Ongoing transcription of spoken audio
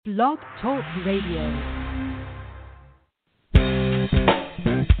Blog Talk Radio.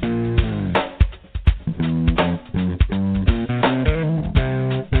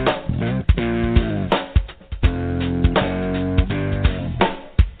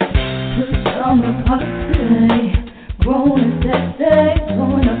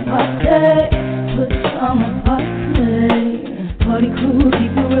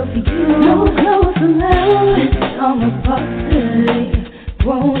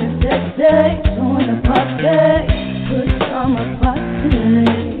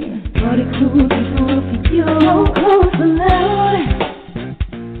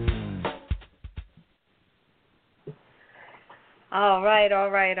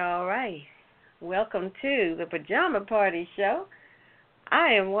 All right. Welcome to the Pajama Party Show.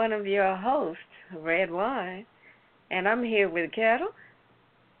 I am one of your hosts, Red Wine, and I'm here with Kettle.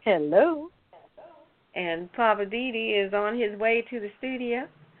 Hello. And Papa Didi is on his way to the studio.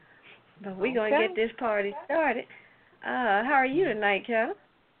 But we're going to get this party started. How are you tonight, Kettle?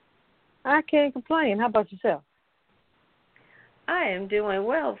 I can't complain. How about yourself? I am doing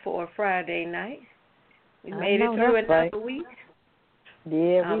well for a Friday night. We made it through another week.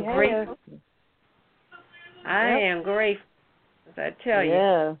 Yeah, we have. Grateful. I am grateful, as I tell you.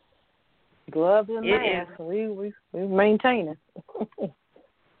 Yeah. Gloves and masks. We maintain it.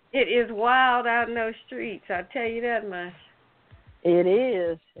 It is wild out in those streets, I'll tell you that much. It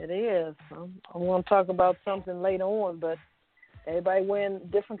is. I'm going to talk about something later on, but everybody wearing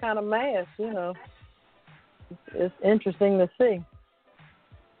different kind of masks, you know. It's interesting to see.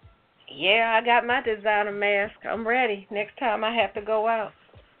 Yeah, I got my designer mask. I'm ready next time I have to go out.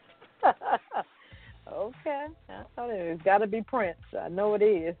 Okay. I thought it's got to be Prince. I know it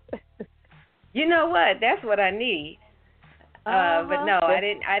is. You know what? That's what I need. But no,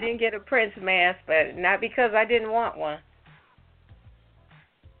 I didn't get a Prince mask, but not because I didn't want one.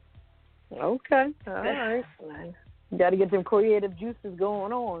 Okay. All right. You got to get them creative juices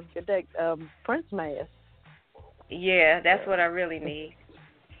going on. Get that Prince mask. Yeah, that's what I really need.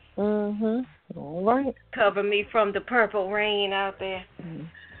 All right. Cover me from the purple rain out there.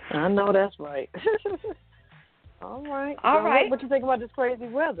 I know that's right. All right. All right. What you think about this crazy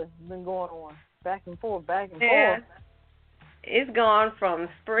weather that's been going on? Back and forth. It's gone from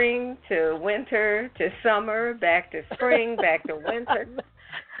spring to winter to summer, back to spring, back to winter.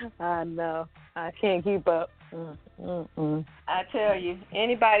 I know. I can't keep up. I tell you,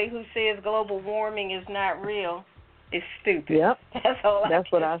 anybody who says global warming is not real is stupid. Yep.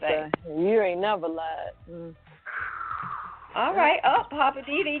 That's what I say. You ain't never lied. All right. Oh, Papa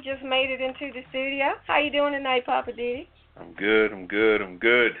Didi just made it into the studio. How you doing tonight, Papa Didi? I'm good.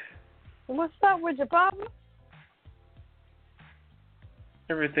 What's up with you, Papa?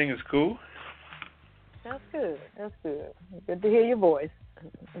 Everything is cool. That's good. Good to hear your voice.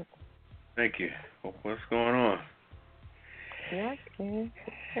 Thank you. What's going on? Yeah,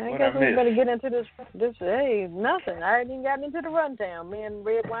 I guess we better get into this. Hey, nothing. I ain't even gotten into the rundown. Me and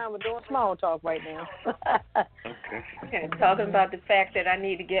Red Wine were doing small talk right now. Okay. Talking about the fact that I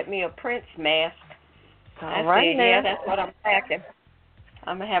need to get me a Prince mask. All right, yeah, that's what I'm packing.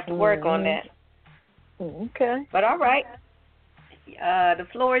 I'm going to have to work on that. Okay. But all right. The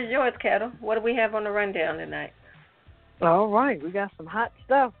floor is yours, Kettle. What do we have on the rundown tonight? All right. We got some hot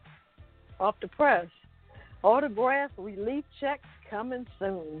stuff off the press. Autograph relief checks coming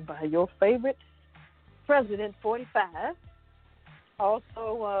soon by your favorite President 45.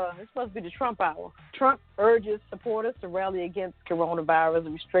 Also, it's supposed to be the Trump hour. Trump urges supporters to rally against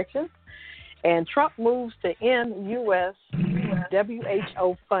coronavirus restrictions. And Trump moves to end U.S.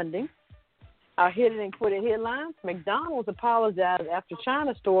 WHO funding. Our hit it and quit it headlines. McDonald's apologized after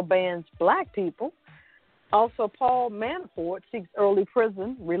China store bans black people. Also, Paul Manafort seeks early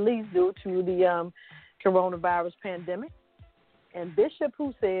prison release due to the coronavirus pandemic. And Bishop,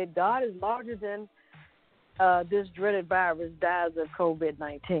 who said God is larger than this dreaded virus, dies of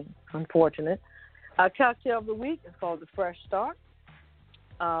COVID-19. Unfortunate. Our cocktail of the week is called the Fresh Start.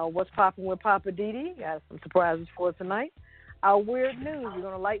 What's popping with Papa Didi? Got some surprises for tonight. Our weird news, we're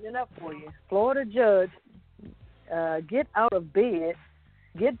going to lighten it up for you. Florida judge, get out of bed,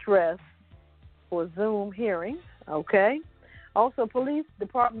 get dressed for Zoom hearing. Okay. Also, police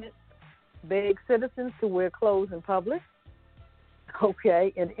department begs citizens to wear clothes in public.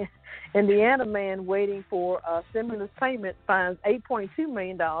 Okay. And Indiana man waiting for a stimulus payment finds $8.2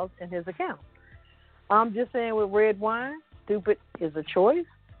 million in his account. I'm just saying with Red Wine, stupid is a choice.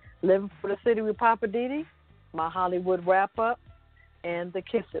 Living for the city with Papa Didi, my Hollywood wrap-up, and the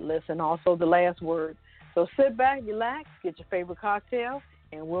Kiss It list, and also the last word. So sit back, relax, get your favorite cocktail,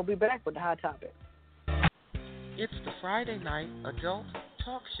 and we'll be back with the hot topic. It's the Friday night adult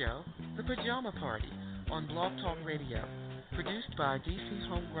talk show, The Pajama Party, on Blog Talk Radio, produced by DC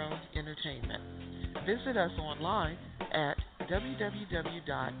Homegrown Entertainment. Visit us online at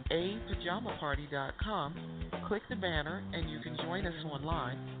www.apajamaparty.com. Click the banner and you can join us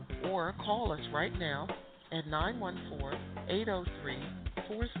online or call us right now at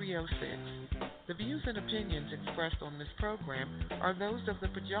 914-803-4306. The views and opinions expressed on this program are those of the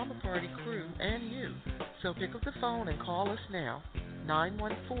Pajama Party crew and you. So pick up the phone and call us now,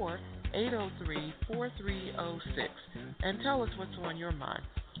 914-803-4306, and tell us what's on your mind.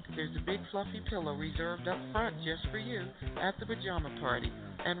 There's a big fluffy pillow reserved up front just for you at the Pajama Party.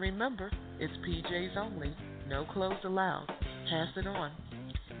 And remember, it's PJs only, no clothes allowed. Pass it on.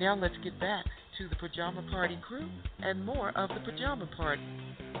 Now let's get back to the Pajama Party crew and more of the Pajama Party.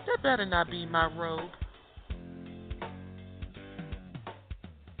 That better not be my robe.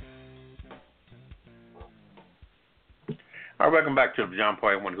 All right, welcome back to the Pajama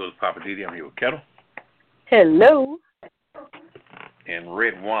Party. I want to go to Papa Didi. I'm here with Kettle. Hello. And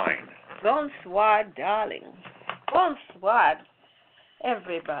Red Wine. Bonsoir, darling. Bonsoir,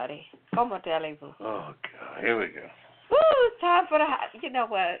 everybody. Como te allez-vous? Oh, God. Here we go. Woo, it's time for the hot. You know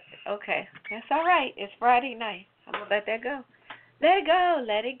what? Okay. That's all right. It's Friday night. I'm going to let that go. Let it go.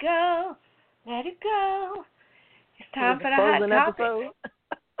 Let it go. Let it go. It's time for the hot topic.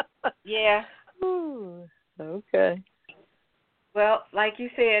 Yeah. Ooh, okay. Well, like you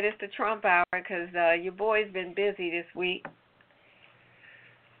said, it's the Trump hour because your boy's been busy this week.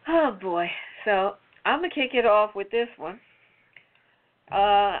 Oh, boy. So I'm going to kick it off with this one.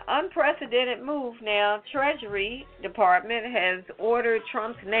 Unprecedented move now. Treasury Department has ordered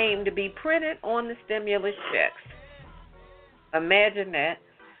Trump's name to be printed on the stimulus checks. Imagine that.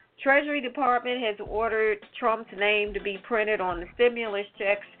 Treasury Department has ordered Trump's name to be printed on the stimulus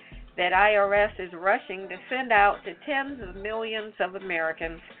checks that IRS is rushing to send out to tens of millions of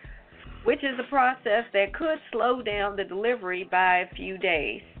Americans, which is a process that could slow down the delivery by a few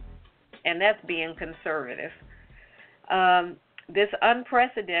days. And that's being conservative. This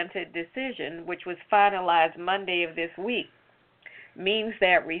unprecedented decision, which was finalized Monday of this week, means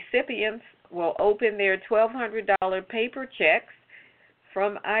that recipients will open their $1,200 paper checks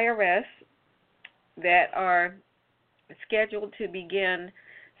from IRS that are scheduled to begin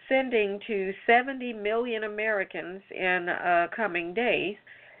sending to 70 million Americans in coming days,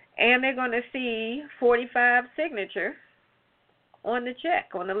 and they're going to see 45 signature on the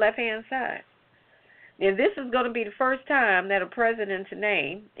check on the left-hand side. Now, this is going to be the first time that a president's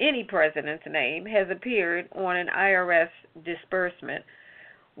name, any president's name, has appeared on an IRS disbursement,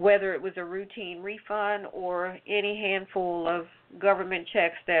 whether it was a routine refund or any handful of government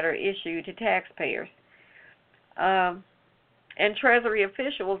checks that are issued to taxpayers. And Treasury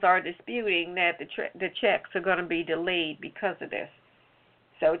officials are disputing that the checks are going to be delayed because of this.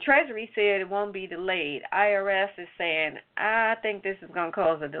 So Treasury said it won't be delayed. IRS is saying, I think this is going to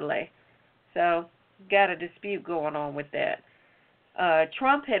cause a delay. So got a dispute going on with that.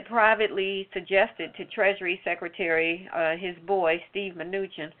 Trump had privately suggested to Treasury Secretary, his boy, Steve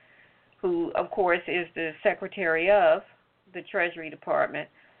Mnuchin, who, of course, is the Secretary of the Treasury Department,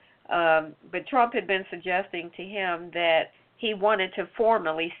 but Trump had been suggesting to him that he wanted to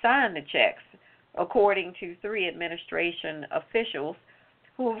formally sign the checks, according to 3 administration officials,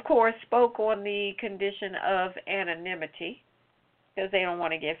 who, of course, spoke on the condition of anonymity, because they don't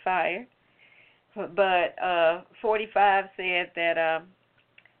want to get fired. But 45 said that,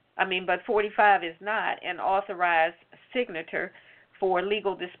 but 45 is not an authorized signature for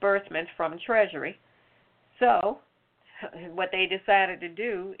legal disbursements from Treasury. So what they decided to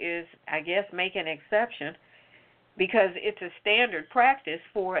do is, I guess, make an exception, because it's a standard practice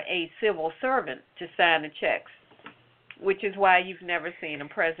for a civil servant to sign the checks, which is why you've never seen a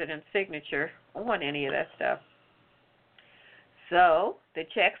president's signature on any of that stuff. So the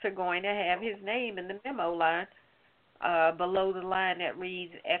checks are going to have his name in the memo line below the line that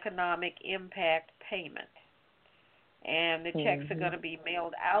reads economic impact payment. And the checks are going to be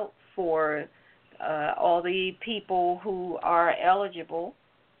mailed out for all the people who are eligible,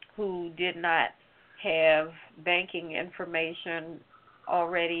 who did not have banking information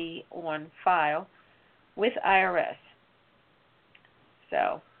already on file with IRS.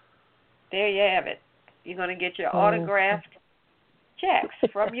 So there you have it. You're going to get your autographed checks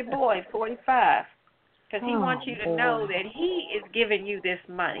from your boy, 45, because he wants you to know that he is giving you this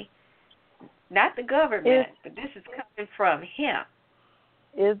money, not the government, but this is coming from him.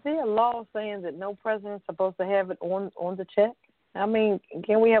 Is there a law saying that no president's supposed to have it on the check? I mean,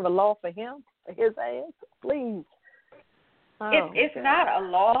 can we have a law for him, for his ass, please? It's not a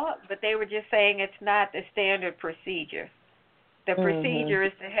law, but they were just saying it's not the standard procedure. The procedure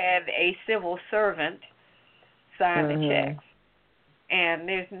is to have a civil servant sign the checks. And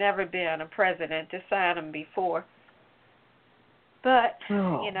there's never been a president to sign them before. But,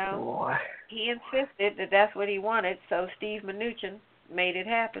 boy. He insisted that that's what he wanted, so Steve Mnuchin made it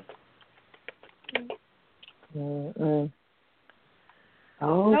happen. Okay.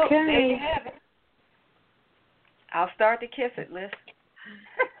 So, there you have it. I'll start the kiss it list.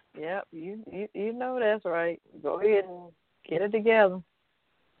 Yep, you know that's right. Go ahead and get it together.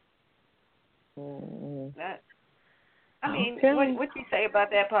 What you say about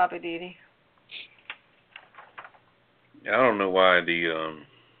that, Papa Didi? I don't know why the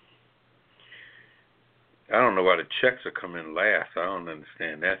checks are coming last. I don't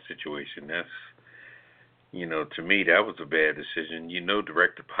understand that situation. That's, to me, that was a bad decision.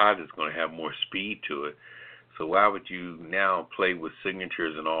 Direct deposit is going to have more speed to it. So why would you now play with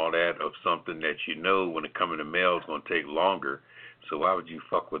signatures and all that of something that when it comes in the mail is going to take longer? So why would you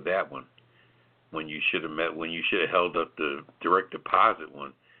fuck with that one when you should have held up the direct deposit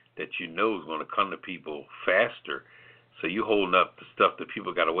one that is going to come to people faster? So you holding up the stuff that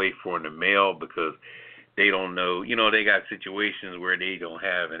people got to wait for in the mail because they don't know. They got situations where they don't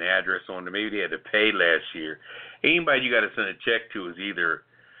have an address on them. Maybe they had to pay last year. Anybody you got to send a check to is either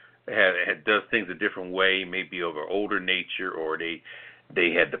does things a different way, maybe of an older nature, or they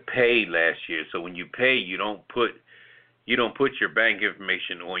had to pay last year. So when you pay, you don't put your bank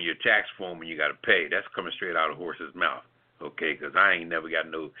information on your tax form when you got to pay. That's coming straight out of the horse's mouth. Okay, because I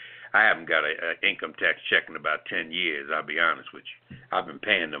haven't got an income tax check in about 10 years, I'll be honest with you. I've been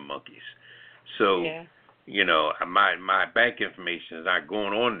paying them monkeys. So, my bank information is not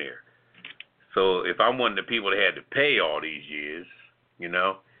going on there. So if I'm one of the people that had to pay all these years,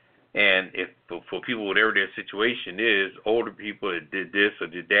 and if for people, whatever their situation is, older people that did this or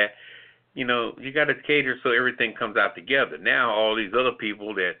did that, you got to cater so everything comes out together. Now all these other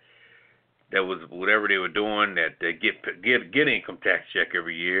people that was whatever they were doing, that they get income tax check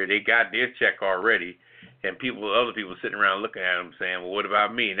every year. They got their check already, and other people sitting around looking at them saying, "Well, what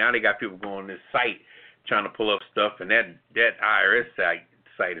about me?" Now they got people going on this site trying to pull up stuff, and that IRS site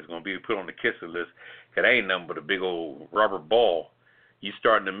is going to be put on the kisser list because ain't nothing but a big old rubber ball. You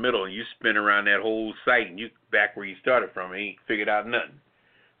start in the middle and you spin around that whole site, and you back where you started from, and ain't figured out nothing.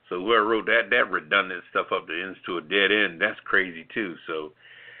 So whoever wrote that redundant stuff up that ends to a dead end, that's crazy too. So.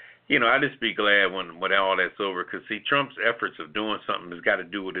 I just be glad when all that's over, because see, Trump's efforts of doing something has got to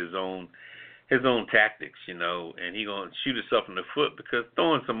do with his own tactics, and he gonna shoot himself in the foot, because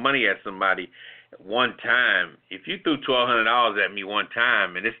throwing some money at somebody one time, if you threw $1,200 at me one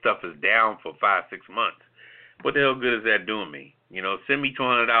time and this stuff is down for 5-6 months, what the hell good is that doing me? Send me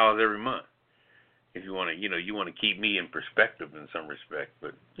 $200 every month if you want to, you want to keep me in perspective in some respect,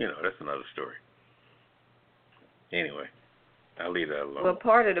 but that's another story. Anyway. I'll leave that alone. Well,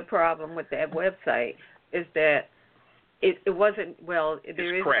 part of the problem with that website is that it wasn't,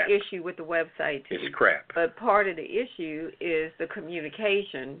 there is an issue with the website too. It's crap. But part of the issue is the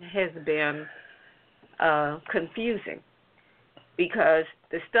communication has been confusing, because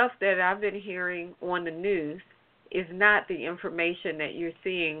the stuff that I've been hearing on the news is not the information that you're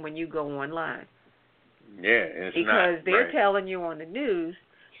seeing when you go online. Yeah, it's not. Because they're telling you on the news,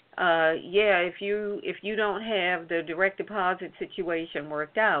 if you don't have the direct deposit situation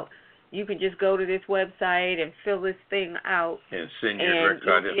worked out, you can just go to this website and fill this thing out and send your direct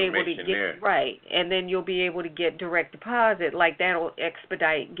deposit information there. Right, and then you'll be able to get direct deposit. Like, that'll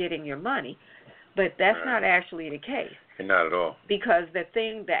expedite getting your money. But that's not actually the case. Not at all. Because the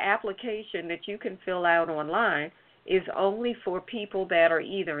application that you can fill out online is only for people that are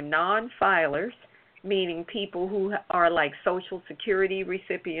either non-filers, meaning people who are like Social Security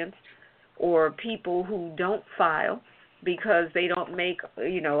recipients, or people who don't file because they don't make,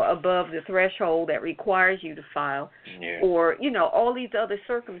 above the threshold that requires you to file, or, all these other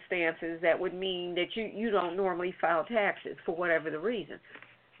circumstances that would mean that you don't normally file taxes for whatever the reason.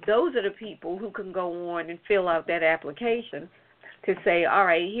 Those are the people who can go on and fill out that application to say, all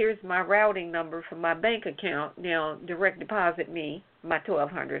right, here's my routing number for my bank account. Now direct deposit me my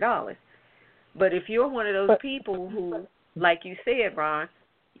 $1,200. But if you're one of those people who, like you said, Ron,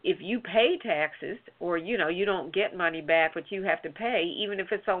 if you pay taxes, or, you don't get money back, but you have to pay, even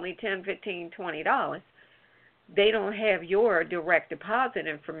if it's only $10, $15, $20, they don't have your direct deposit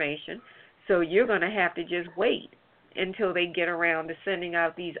information, so you're going to have to just wait until they get around to sending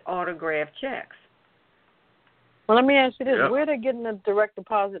out these autographed checks. Well, let me ask you this. Yeah. Where are they getting the direct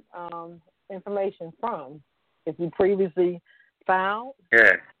deposit information from? If you previously filed?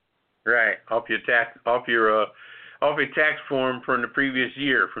 Yeah. Right, off your tax form from the previous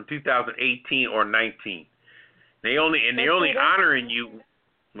year, from 2018 or 19. They're only honoring you.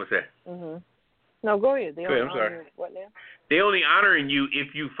 What's that? Mhm. No, go ahead. Go ahead, I'm sorry. What now? They're only honoring you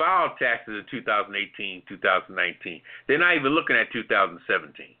if you filed taxes in 2018, 2019. They're not even looking at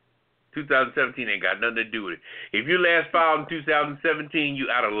 2017. 2017 ain't got nothing to do with it. If you last filed in 2017, you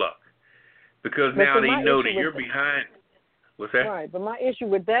out of luck. Because now they know that you're behind. What's that? Right, but my issue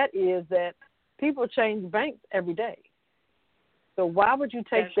with that is that people change banks every day. So why would you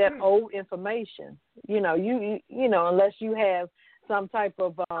take that old information? You know, you know, unless you have some type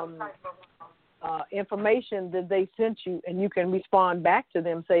of information that they sent you, and you can respond back to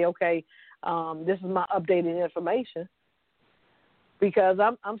them, say, okay, this is my updated information. Because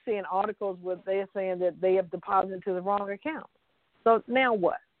I'm seeing articles where they're saying that they have deposited to the wrong account. So now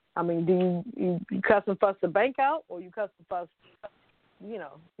what? I mean, do you cuss and fuss the bank out, or you cuss and fuss, you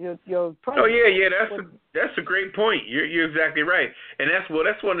know, your president? Oh yeah, that's a great point. You're exactly right, and that's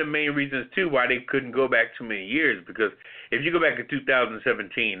one of the main reasons too why they couldn't go back too many years. Because if you go back to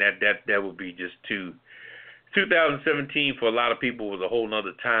 2017, that would be just too. 2017 for a lot of people was a whole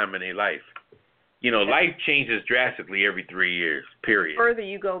nother time in their life. You know, life changes drastically every 3 years, period. The further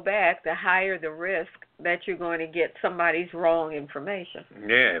you go back, the higher the risk that you're going to get somebody's wrong information.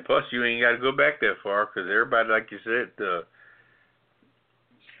 Yeah, plus you ain't got to go back that far because everybody, like you said,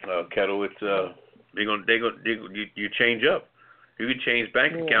 Kettle, it's you change up. You can change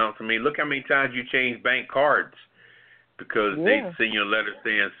bank accounts. I mean, look how many times you change bank cards because they send you a letter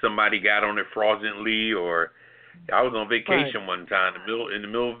saying somebody got on it fraudulently, or I was on vacation one time in the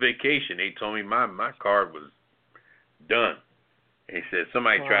middle of vacation. They told me my card was done. They said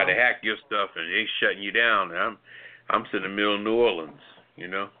somebody tried to hack your stuff and they shutting you down. And I'm sitting in the middle of New Orleans, you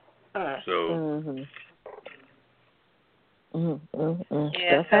know. So.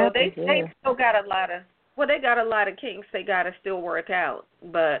 Yeah, so they still got a lot of kinks they got to still work out.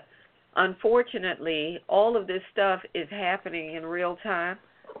 But unfortunately, all of this stuff is happening in real time.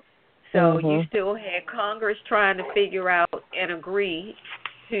 So you still had Congress trying to figure out and agree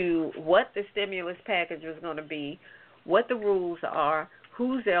to what the stimulus package was going to be, what the rules are,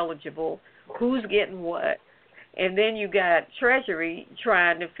 who's eligible, who's getting what. And then you got Treasury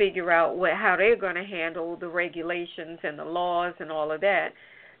trying to figure out how they're going to handle the regulations and the laws and all of that.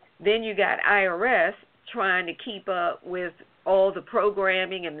 Then you got IRS trying to keep up with all the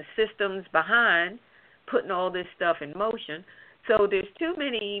programming and the systems behind putting all this stuff in motion. So there's too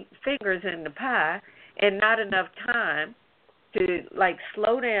many fingers in the pie and not enough time to, like,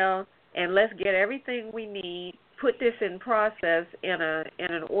 slow down and let's get everything we need, put this in process in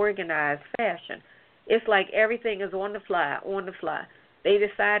an organized fashion. It's like everything is on the fly. They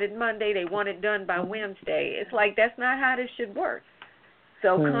decided Monday, they want it done by Wednesday. It's like that's not how this should work.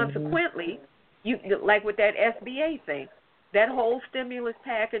 So consequently, you like with that SBA thing, that whole stimulus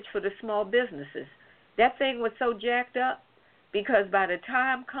package for the small businesses, that thing was so jacked up because by the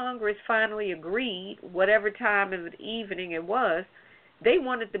time Congress finally agreed, whatever time of the evening it was, they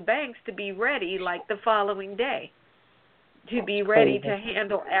wanted the banks to be ready like the following day, to be ready to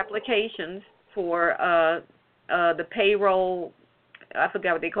handle applications for the payroll, I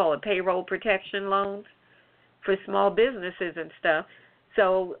forgot what they call it, payroll protection loans for small businesses and stuff.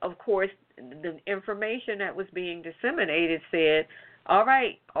 So, of course, the information that was being disseminated said, all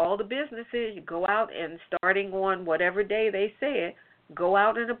right, all the businesses, you go out and starting on whatever day they said, go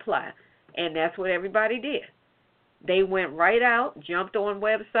out and apply. And that's what everybody did. They went right out, jumped on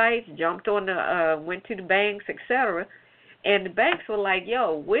websites, went to the banks, etc. And the banks were like,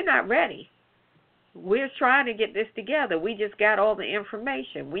 yo, we're not ready. We're trying to get this together. We just got all the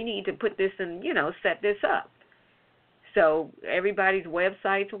information. We need to put this in, set this up. So everybody's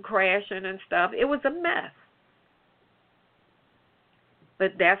websites were crashing and stuff. It was a mess.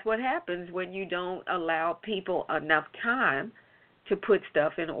 But that's what happens when you don't allow people enough time to put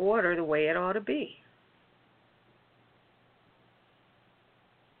stuff in order the way it ought to be.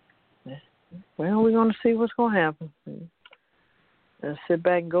 Well, we're going to see what's going to happen. Let's sit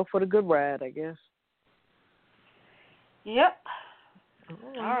back and go for the good ride, I guess. Yep.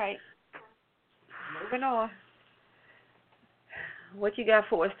 All right. Moving on. What you got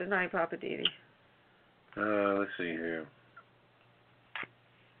for us tonight, Papa Didi? Let's see here.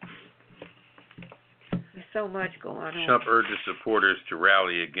 There's so much going on. Trump urges supporters to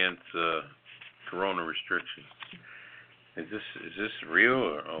rally against corona restrictions. Is this real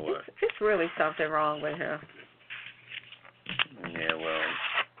or what? It's really something wrong with him. Yeah, well,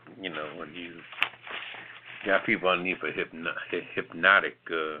 when you got people underneath a hypnotic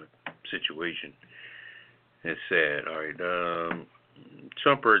situation, it's sad. All right.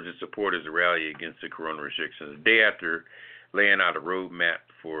 Trump urges supporters to rally against the corona restrictions. The day after laying out a roadmap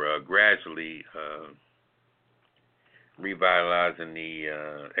for gradually revitalizing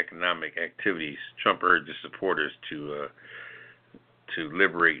the economic activities. Trump urged his supporters to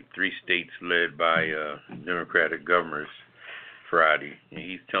liberate 3 states led by Democratic governors Friday. And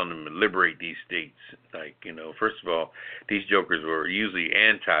he's telling them to liberate these states. Like, first of all, these jokers were usually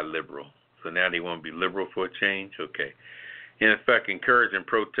anti-liberal, so now they want to be liberal for a change? Okay. In effect, encouraging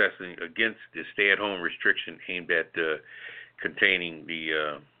protesting against the stay-at-home restriction aimed at containing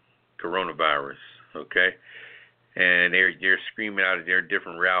the coronavirus, okay? And they're screaming out at their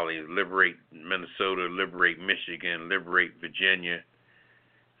different rallies, liberate Minnesota, liberate Michigan, liberate Virginia.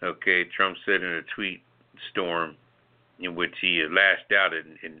 Okay, Trump said in a tweet storm in which he lashed out at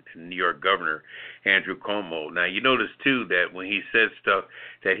New York Governor Andrew Cuomo. Now, you notice, too, that when he says stuff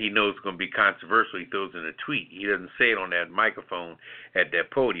that he knows is going to be controversial, he throws in a tweet. He doesn't say it on that microphone at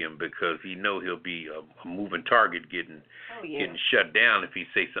that podium because he knows he'll be a moving target getting shut down if he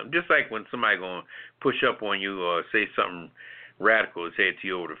says something. Just like when somebody going to push up on you or say something radical and say it to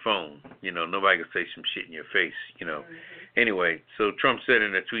you over the phone. Nobody can say some shit in your face, Mm-hmm. Anyway, so Trump said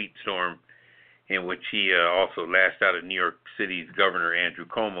in a tweet storm in which he also lashed out at New York City's Governor Andrew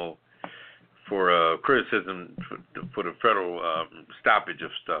Cuomo for criticism for the federal stoppage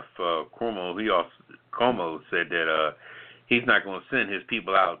of stuff. Cuomo said that he's not going to send his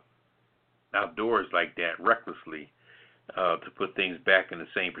people outdoors like that recklessly to put things back in the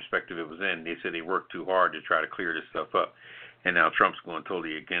same perspective it was in. They said they worked too hard to try to clear this stuff up, and now Trump's going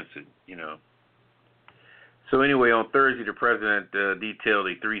totally against it. So anyway, on Thursday, the president detailed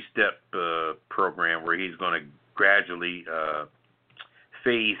a 3-step program where he's going to gradually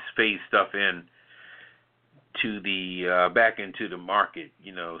phase stuff in to the back into the market.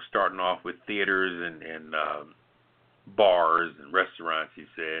 Starting off with theaters and bars and restaurants. He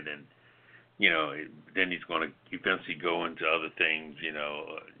said, and then he's going to eventually go into other things.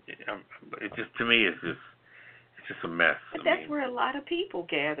 It just, to me, it's just a mess. But that's where a lot of people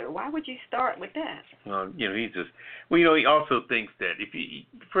gather. Why would you start with that? Well, he's just. Well, he also thinks that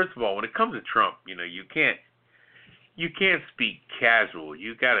first of all, when it comes to Trump, you can't speak casual.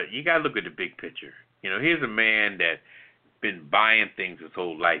 You gotta look at the big picture. Here's a man that's been buying things his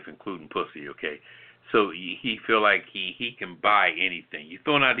whole life, including pussy. Okay, so he feel like he can buy anything. You're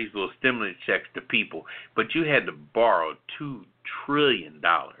throwing out these little stimulus checks to people, but you had to borrow $2 trillion.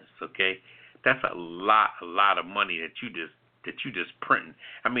 Okay. That's a lot of money that you just printing.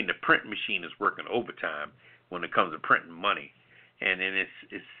 I mean, the print machine is working overtime when it comes to printing money, and then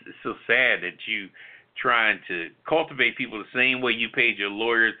it's so sad that you trying to cultivate people the same way you paid your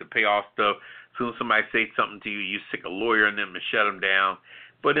lawyers to pay off stuff. As soon as somebody says something to you, you stick a lawyer in them and shut them down.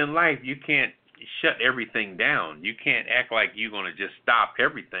 But in life, you can't shut everything down. You can't act like you're going to just stop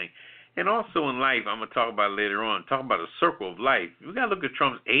everything. And also in life, I'm going to talk about it later on, talk about a circle of life. We got to look at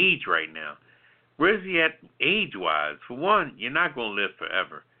Trump's age right now. Where is he at age-wise? For one, you're not going to live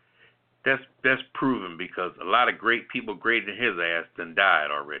forever. That's proven because a lot of great people greater than his ass done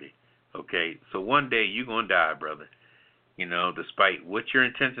died already. Okay? So one day you're going to die, brother. Despite what your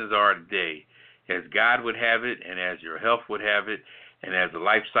intentions are today, as God would have it, and as your health would have it, and as the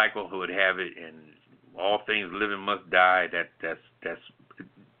life cycle would have it, and all things living must die, that's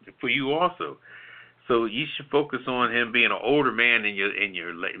for you also. So you should focus on him being an older man in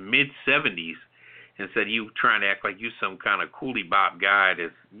your mid-70s instead of you trying to act like you some kind of coolie bop guy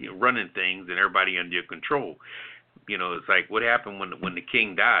that's running things and everybody under your control. It's like what happened when the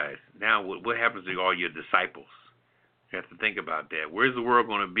king dies. Now what happens to all your disciples? You have to think about that. Where's the world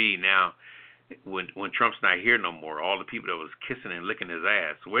going to be now when Trump's not here no more? All the people that was kissing and licking his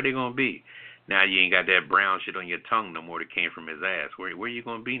ass, where they going to be? Now you ain't got that brown shit on your tongue no more that came from his ass. Where you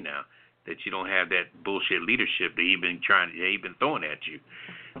going to be now that you don't have that bullshit leadership that he been throwing at you?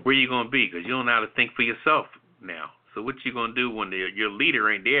 Where you going to be? Because you don't know how to think for yourself now. So what you going to do when your leader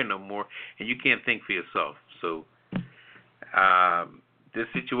ain't there no more and you can't think for yourself? So this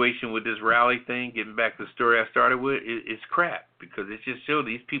situation with this rally thing, getting back to the story I started with, is crap because it just shows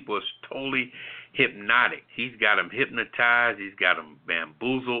these people are totally hypnotic. He's got them hypnotized. He's got them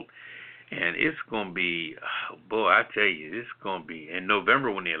bamboozled. And it's going to be, boy, I tell you, it's going to be in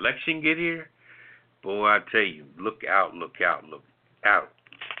November when the election get here. Boy, I tell you, look out, look out, look out.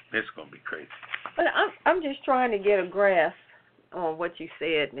 It's going to be crazy. But I'm just trying to get a grasp on what you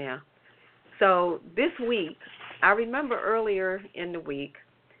said now. So this week, I remember earlier in the week,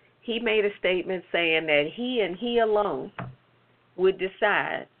 he made a statement saying that he and he alone would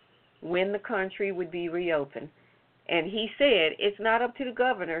decide when the country would be reopened. And he said, it's not up to the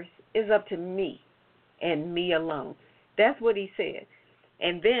governors, it's up to me and me alone. That's what he said.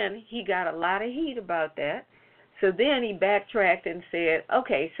 And then he got a lot of heat about that. So then he backtracked and said,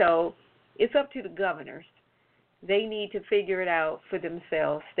 okay, so it's up to the governors They need to figure it out for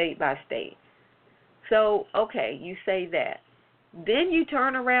themselves, state by state. So, okay, you say that. Then you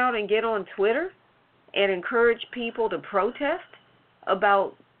turn around and get on Twitter and encourage people to protest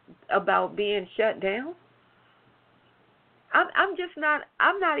about being shut down.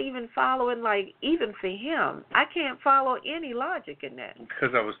 I'm not even following, like, even for him. I can't follow any logic in that.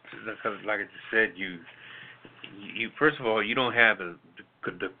 Because like I just said, you first of all, you don't have the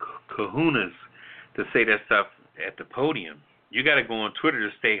kahunas to say that stuff at the podium. You got to go on Twitter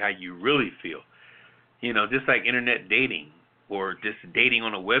to say how you really feel. You know, just like internet dating or just dating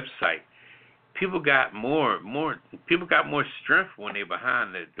on a website. People got more strength when they're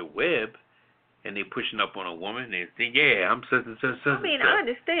behind the web and they pushing up on a woman. They think, yeah, I'm such and such. I mean, I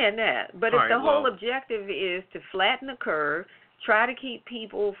understand that, but if the whole objective is to flatten the curve, try to keep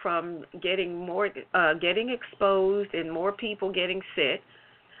people from getting exposed and more people getting sick,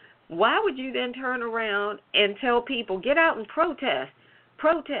 why would you then turn around and tell people, get out and protest?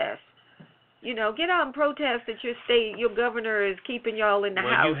 You know, get out and protest that your governor is keeping y'all in the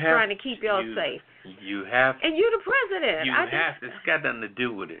house, trying to keep y'all safe. You have, and you're the president. It's got nothing to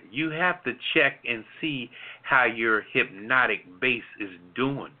do with it. You have to check and see how your hypnotic base is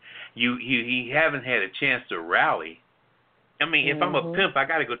doing. You haven't had a chance to rally. I mean, if I'm a pimp, I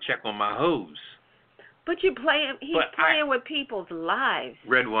got to go check on my hose. But he's playing with people's lives.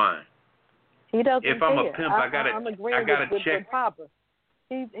 Red wine. He doesn't. If I'm a pimp, I gotta check.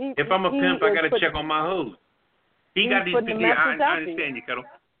 If I'm a pimp, I got to check on my hose. He got these people. I understand you, Cuddle.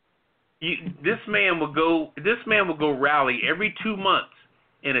 This man will go rally every 2 months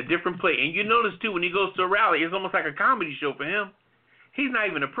in a different place. And you notice, too, when he goes to a rally, it's almost like a comedy show for him. He's not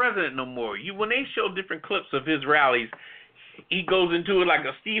even a president no more. When they show different clips of his rallies, he goes into it like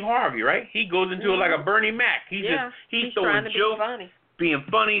a Steve Harvey, right? He goes into it like a Bernie Mac. He's throwing jokes, being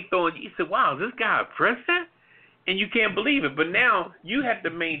funny, You said, wow, is this guy a president? And you can't believe it. But now you have to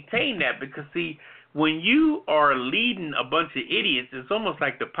maintain that because, see, when you are leading a bunch of idiots, it's almost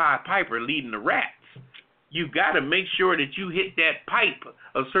like the Pied Piper leading the rats. You got to make sure that you hit that pipe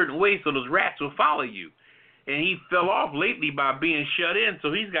a certain way so those rats will follow you. And he fell off lately by being shut in,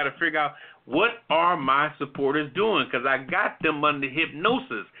 so he's got to figure out, what are my supporters doing? Because I got them under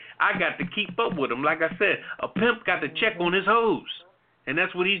hypnosis. I got to keep up with them. Like I said, a pimp got to check on his hose, and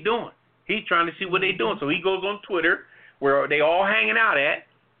that's what he's doing. He's trying to see what they're doing. So he goes on Twitter, where they all hanging out at,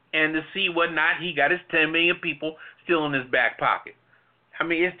 and to see what not, he got his 10 million people still in his back pocket. I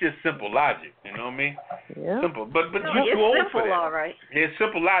mean, it's just simple logic, you know what I mean? Yeah. Simple. But you're too old for that. All right. It's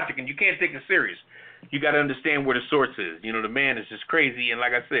simple logic, and you can't take it serious. You got to understand where the source is. You know, the man is just crazy, and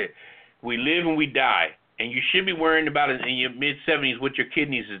like I said, we live and we die, and you should be worrying about it in your mid-70s what your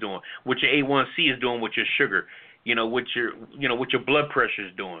kidneys is doing, what your A1C is doing, with your sugar, what your blood pressure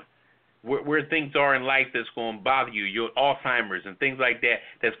is doing. Where things are in life that's going to bother you, your Alzheimer's and things like that,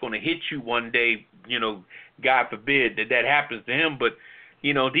 that's going to hit you one day, God forbid that happens to him. But,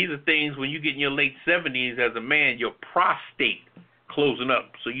 these are things when you get in your late 70s as a man, your prostate closing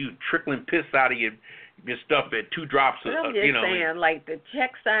up. So you trickling piss out of your stuff at 2 drops of, I'm just saying, like the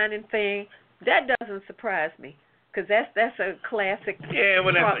check signing thing, that doesn't surprise me. Because that's a classic Trump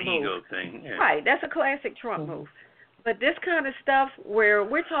that's an move. ego thing. Yeah. Right, that's a classic Trump move. But this kind of stuff where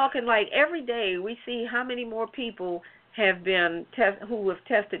we're talking like every day we see how many more people have been who have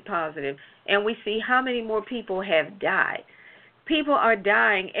tested positive, and we see how many more people have died. People are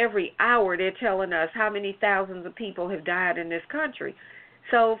dying every hour. They're telling us how many thousands of people have died in this country.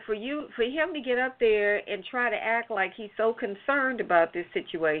 So for him to get up there and try to act like he's so concerned about this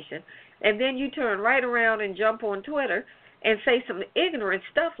situation, and then you turn right around and jump on Twitter and say some ignorant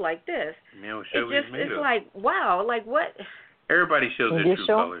stuff like this. It's like, wow, like what? Everybody shows their true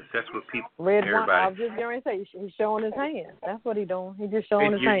colors. That's what people. I was just going to say, he's showing his hand. That's what he's doing. He's just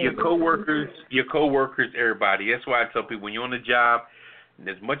showing his hand. Your coworkers, everybody. That's why I tell people, when you're on the job,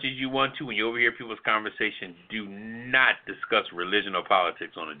 as much as you want to, when you overhear people's conversation, do not discuss religion or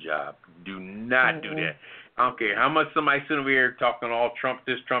politics on the job. Do not do that. I don't care how much somebody sitting over here talking all Trump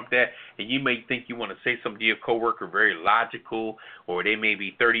this, Trump that, and you may think you want to say something to your coworker very logical, or they may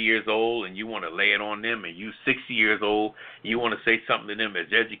be 30 years old and you want to lay it on them, and you 60 years old, and you want to say something to them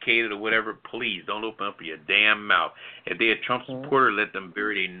that's educated or whatever. Please don't open up your damn mouth. If they're a Trump supporter, let them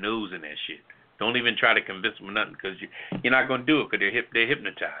bury their nose in that shit. Don't even try to convince them of nothing, because you're not going to do it, because they're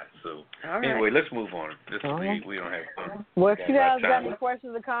hypnotized. So anyway, let's move on. We don't have fun. Well, if you guys got any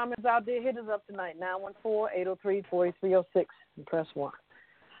questions or comments out there, hit us up tonight, 914-803-4306, and press 1.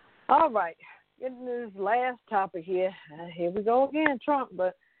 All right, getting this last topic here. Here we go again, Trump,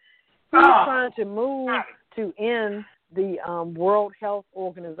 but he's trying to move to end the World Health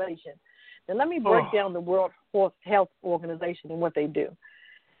Organization. Now, let me break down the World Health Organization and what they do.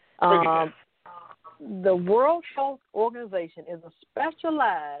 The World Health Organization is a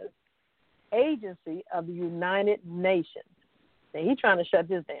specialized agency of the United Nations. Now, he's trying to shut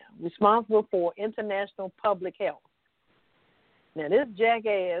this down. Responsible for international public health. Now, this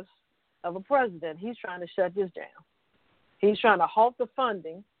jackass of a president, he's trying to shut this down. He's trying to halt the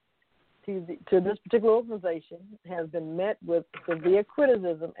funding to this particular organization, has been met with severe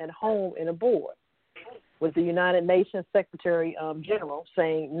criticism at home and abroad, with the United Nations Secretary General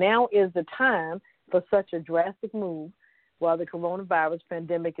saying now is the time for such a drastic move while the coronavirus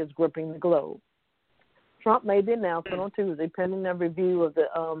pandemic is gripping the globe. Trump made the announcement on Tuesday, pending a review of the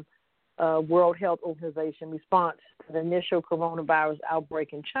World Health Organization response to the initial coronavirus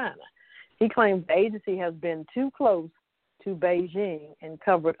outbreak in China. He claims the agency has been too close to Beijing and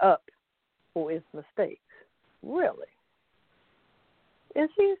covered up for its mistakes. Really? Is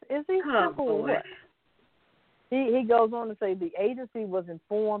he simple or what? He goes on to say the agency was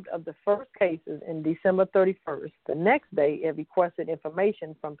informed of the first cases in December 31st. The next day, it requested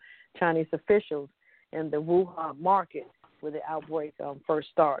information from Chinese officials in the Wuhan market where the outbreak first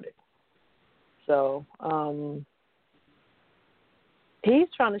started. So he's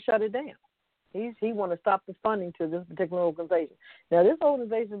trying to shut it down. He want to stop the funding to this particular organization. Now, this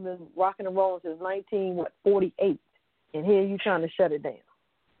organization has been rocking and rolling since 1948, and here you trying to shut it down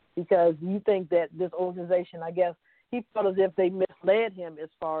because you think that this organization, I guess, he felt as if they misled him as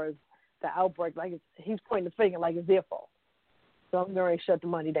far as the outbreak. Like he's pointing the finger like it's their fault. So I'm going to shut the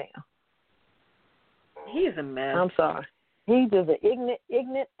money down. He's a mess. I'm sorry. He's just an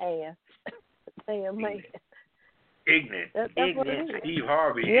ignorant ass. Damn man. Ignorant. That's what it is. Steve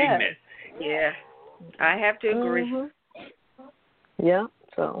Harvey, yeah. ignorant. Yeah, I have to agree. Mm-hmm. Yeah,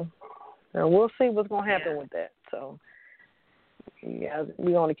 so we'll see what's going to happen with that. So yeah,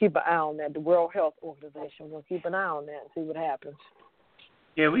 we're going to keep an eye on that. The World Health Organization, we're going to keep an eye on that and see what happens.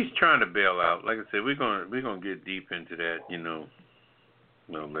 Yeah, we're trying to bail out. Like I said, we're gonna get deep into that, a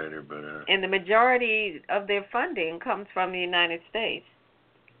little later. But and the majority of their funding comes from the United States.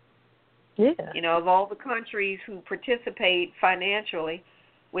 Yeah. Of all the countries who participate financially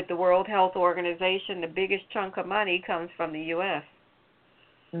with the World Health Organization, the biggest chunk of money comes from the U.S.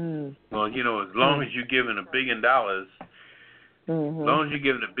 Mm. Well, as long as you're giving $1 billion, mm-hmm. as long as you're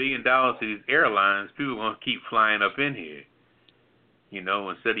giving $1 billion to these airlines, people are going to keep flying up in here.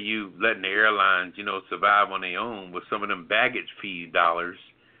 Instead of you letting the airlines, survive on their own with some of them baggage fee dollars,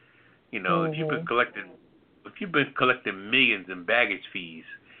 mm-hmm. if you've been collecting millions in baggage fees,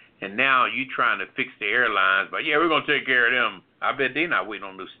 and now you trying to fix the airlines by, we're going to take care of them. I bet they're not waiting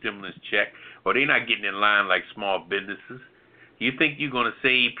on no stimulus check, or they're not getting in line like small businesses. You think you're going to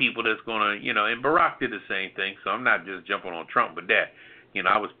save people that's going to, and Barack did the same thing, so I'm not just jumping on Trump with that.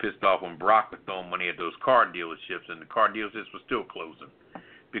 I was pissed off when Barack was throwing money at those car dealerships, and the car dealerships were still closing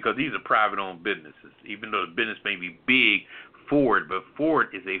because these are private-owned businesses. Even though the business may be big, Ford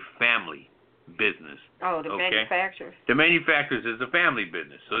is a family business. Oh, the manufacturers. The manufacturers is a family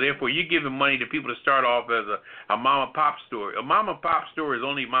business. So therefore, you're giving money to people to start off as a mom and pop store. A mom and pop store is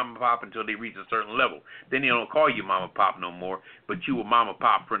only mom and pop until they reach a certain level. Then they don't call you mom and pop no more, but you were mom and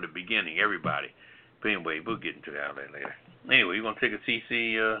pop from the beginning, everybody. But anyway, we'll get into that later. Anyway, you want to take a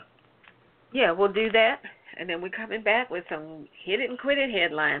CC? Yeah, we'll do that. And then we're coming back with some Hit It and Quit It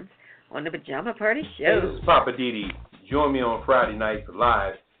headlines on the Pajama Party Show. Hey, this is Papa Didi. Join me on Friday nights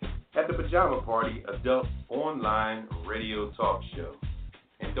live at the Pajama Party, adult online radio talk show.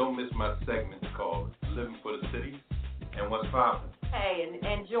 And don't miss my segment called Living for the City and What's Poppin'. Hey,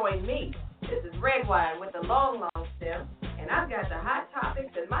 and join me. This is Red Wine with the long stem, and I've got the hot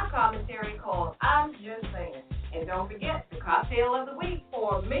topics in my commentary called I'm Just Saying. And don't forget the cocktail of the week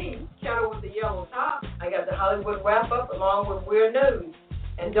for me, Kettle with the yellow top. I got the Hollywood wrap-up along with Weird News.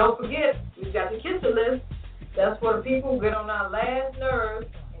 And don't forget, we've got the kisser list. That's for the people who get on our last nerves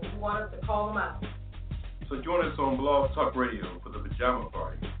and you want us to call them out. So join us on Blog Talk Radio for the Pajama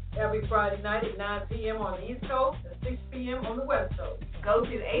Party. Every Friday night at 9 p.m. on the East Coast and 6 p.m. on the West Coast. Go to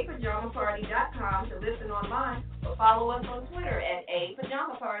apajamaparty.com to listen online or follow us on Twitter at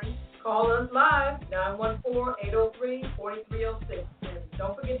apajamaparty. Call us live, 914-803-4306. And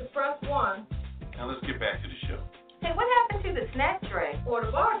don't forget to press 1. Now let's get back to the show. Hey, what happened to the snack tray or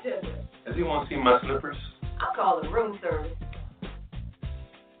the bartender? Does he want to see my slippers? I'll call them room service.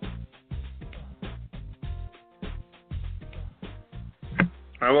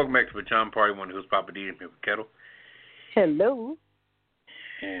 All right, welcome back to Pajama Party. One who's Papa D and Pepper Kettle. Hello.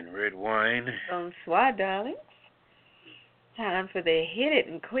 And Red Wine. Bonsoir, darlings. Time for the Hit It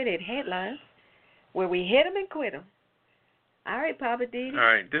and Quit It headlines, where we hit them and quit them. All right, Papa Didi. All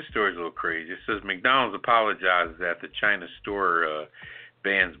right, this story's a little crazy. It says McDonald's apologizes after China store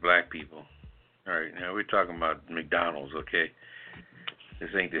bans black people. All right, now we're talking about McDonald's, okay? This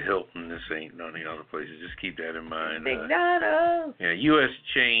ain't the Hilton. This ain't none of the other places. Just keep that in mind. McDonald's. U.S.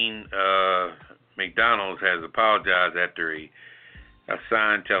 chain McDonald's has apologized after a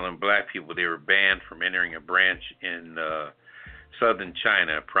sign telling black people they were banned from entering a branch in southern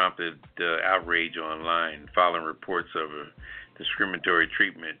China prompted outrage online following reports of a discriminatory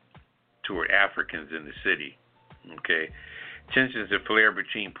treatment toward Africans in the city. Okay. Tensions have flared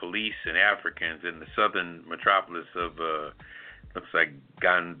between police and Africans in the southern metropolis of looks like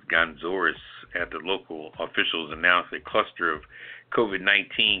Gonzores after local officials announced a cluster of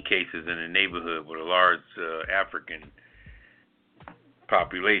COVID-19 cases in a neighborhood with a large African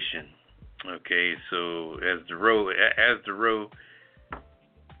population. Okay, so as the row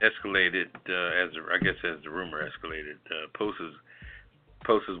escalated, as the rumor escalated,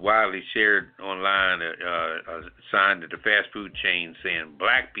 posts widely shared online a sign at the fast food chain saying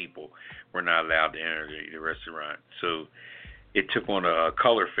black people were not allowed to enter the restaurant. So it took on a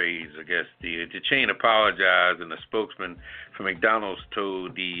color phase, I guess. The chain apologized, and a spokesman for McDonald's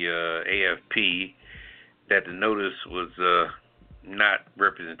told the AFP that the notice was not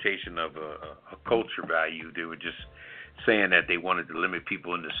representation of a culture value. They were just saying that they wanted to limit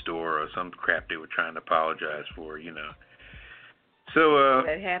people in the store or some crap they were trying to apologize for, you know. So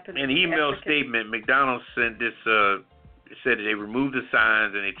in an email statement, McDonald's sent this said that they removed the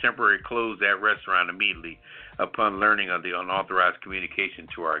signs and they temporarily closed that restaurant immediately upon learning of the unauthorized communication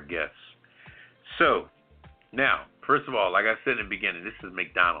to our guests. So, now, first of all, like I said in the beginning, this is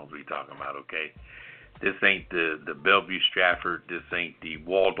McDonald's we're talking about, okay? This ain't the Bellevue Stratford. This ain't the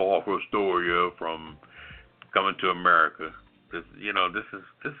Waldorf Astoria from Coming to America. This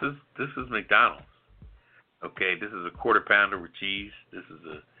is McDonald's. Okay, this is a quarter pounder with cheese. This is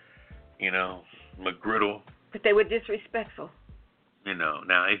a McGriddle. But they were disrespectful.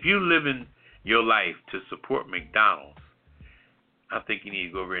 Now if you live in your life to support McDonald's, I think you need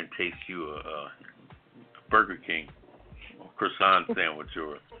to go over and taste you a Burger King croissant sandwich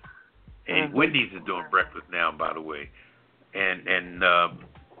or Wendy's is doing breakfast now, by the way. And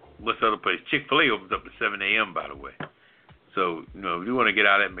what's the other place? Chick-fil-A opens up at 7 a.m., by the way. So, if you want to get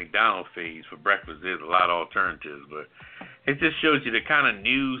out of that McDonald's phase for breakfast, there's a lot of alternatives. But it just shows you the kind of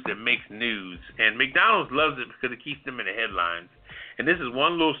news that makes news. And McDonald's loves it because it keeps them in the headlines. And this is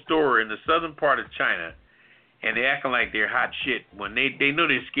one little store in the southern part of China, and they're acting like they're hot shit when they know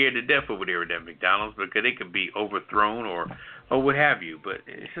they're scared to death over there at that McDonald's because they could be overthrown or what have you. But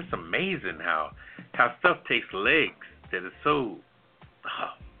it's just amazing how stuff takes legs that is so...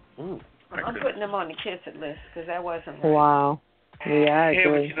 I'm putting them on the kiss it list because that wasn't right. Wow. Yeah, I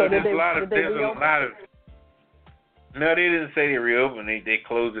agree. But there's a lot of... No, they didn't say they reopened. They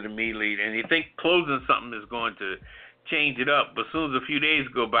closed it immediately. And you think closing something is going to change it up. But as soon as a few days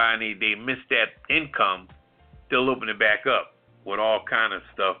go by and they miss that income, they'll open it back up with all kind of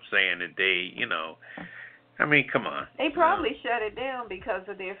stuff saying that they, I mean, come on. They probably shut it down because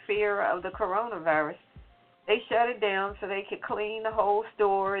of their fear of the coronavirus. They shut it down so they could clean the whole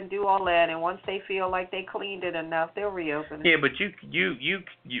store and do all that. And once they feel like they cleaned it enough, they'll reopen it. Yeah, but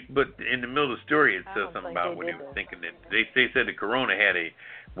but in the middle of the story, it says something about what they were thinking that they said the corona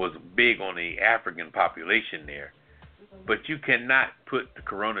was big on the African population there. Mm-hmm. But you cannot put the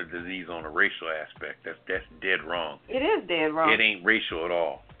corona disease on a racial aspect. That's dead wrong. It is dead wrong. It ain't racial at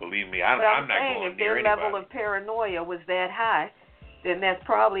all. Believe me, I'm not going near anybody. If their level of paranoia was that high, then that's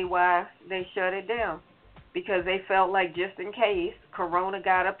probably why they shut it down. Because they felt like just in case corona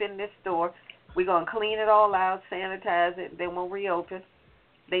got up in this store, we're going to clean it all out, sanitize it, then we'll reopen.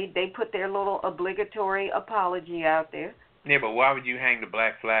 They put their little obligatory apology out there. Yeah, but why would you hang the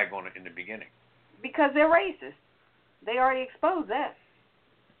black flag on it in the beginning? Because they're racist. They already exposed that.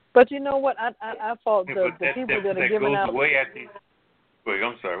 But you know what? I fault the people that are giving out... Wait,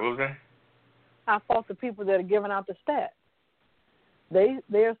 I'm sorry. What was that? I fault the people that are giving out the stats.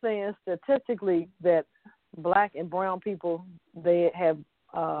 They're saying statistically that black and brown people, they have,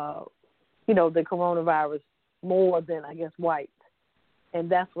 the coronavirus more than, I guess, white.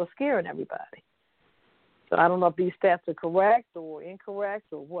 And that's what's scaring everybody. So I don't know if these stats are correct or incorrect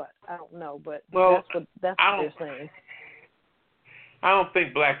or what. I don't know, but that's what they're saying. I don't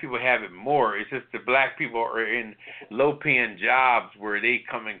think black people have it more. It's just that black people are in low-paying jobs where they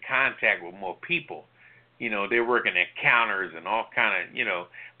come in contact with more people. They're working at counters and all kind of,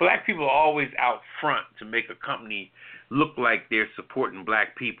 black people are always out front to make a company look like they're supporting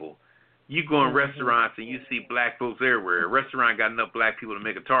black people. You go in restaurants and you see black folks everywhere. A restaurant got enough black people to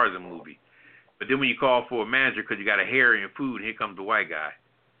make a Tarzan movie But then when you call for a manager because you got a hair in your food, here comes the white guy.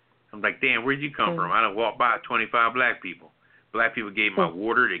 I'm like, damn, where'd you come from? I done walked by 25 black people. Black people gave my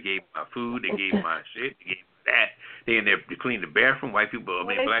water, they gave my food, they gave my shit, they gave that. They in there to clean the bathroom. White people, Well,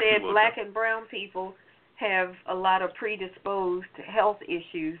 black they said people. black and brown people have a lot of predisposed health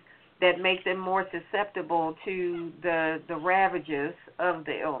issues that make them more susceptible to the ravages of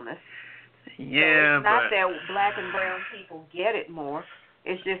the illness. Yeah, so it's not that black and brown people get it more.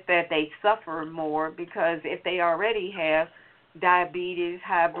 It's just that they suffer more because if they already have diabetes,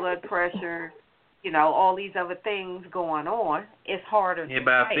 high blood pressure, all these other things going on, it's harder to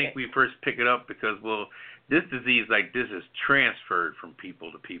but I fight think it. we first pick it up because, this disease like this is transferred from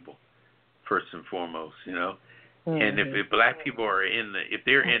people to people, first and foremost, And if black people are if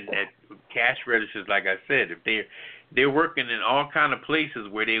they're in at cash registers, like I said, if they're working in all kind of places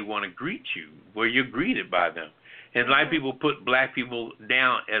where they want to greet you, where you're greeted by them. And a lot of people put black people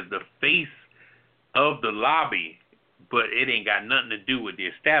down as the face of the lobby, but it ain't got nothing to do with the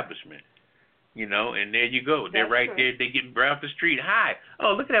establishment. And there you go. They're right there. They get right off the street. Hi.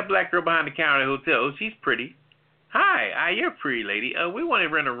 Oh, look at that black girl behind the counter at the hotel. Oh, she's pretty. Hi. You're a pretty lady. We want to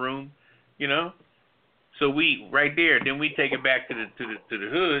rent a room, So we right there. Then we take it back to the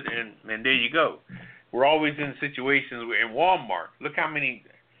hood, and there you go. We're always in situations where in Walmart. Look how many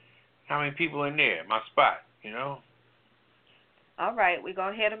people in there. My spot. All right, we're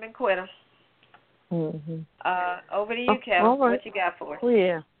gonna hit them and quit them. Over to you, Kevin. All right. What you got for us?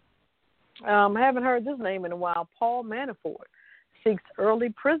 Yeah. I haven't heard this name in a while. Paul Manafort seeks early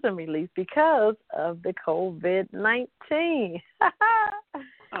prison release because of the COVID-19.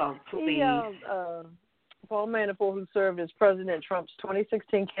 Oh, please. Paul Manafort, who served as President Trump's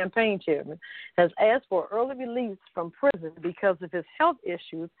 2016 campaign chairman, has asked for early release from prison because of his health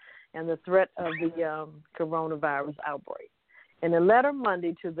issues and the threat of the coronavirus outbreak. In a letter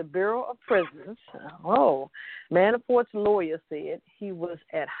Monday to the Bureau of Prisons, Manafort's lawyer said he was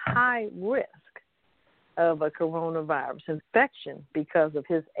at high risk of a coronavirus infection because of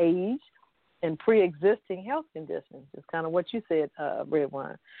his age and pre-existing health conditions. It's kind of what you said,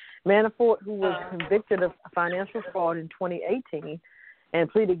 Redwine. Manafort, who was convicted of financial fraud in 2018 and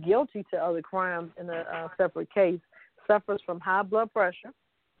pleaded guilty to other crimes in a separate case, suffers from high blood pressure,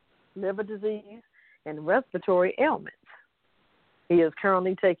 liver disease, and respiratory ailments. He is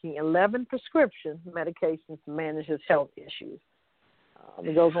currently taking 11 prescription medications to manage his health issues.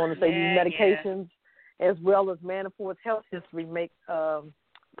 He goes on to say these medications, as well as Manafort's health history, make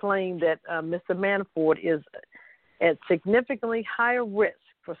claim that Mr. Manafort is at significantly higher risk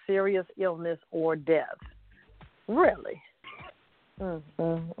for serious illness or death. Really? Yeah,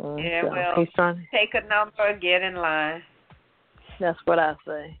 well, he's trying take a number, get in line. That's what I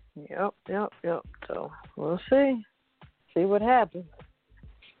say. Yep. So we'll see. See what happens.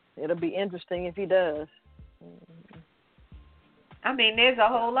 It'll be interesting if he does. I mean, there's a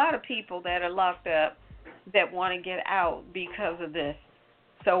whole lot of people that are locked up that want to get out because of this.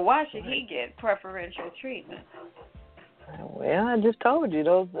 So why should he get preferential treatment? Well, I just told you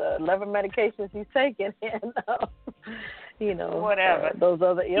those 11 medications he's taking, and whatever those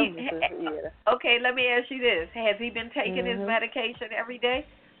other illnesses. Okay, let me ask you this: has he been taking his medication every day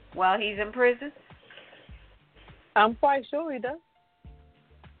while he's in prison? I'm quite sure he does.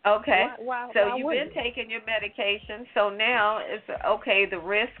 Okay. Why you've been taking your medication, so now it's the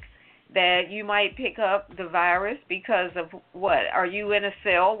risk that you might pick up the virus because of what? Are you in a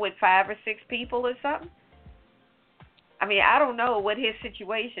cell with 5 or 6 people or something? I mean, I don't know what his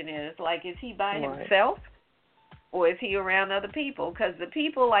situation is. Like, is he by himself or is he around other people? Because the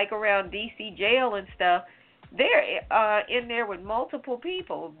people like around D.C. jail and stuff, they're in there with multiple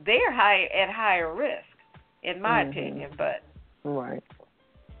people. They're at higher risk, in my opinion. But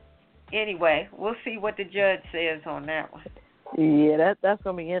anyway, we'll see what the judge says on that one. Yeah, that's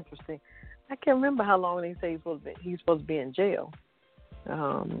going to be interesting. I can't remember how long they say he's supposed to be in jail.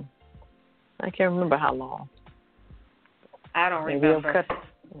 I can't remember how long. I don't Maybe remember.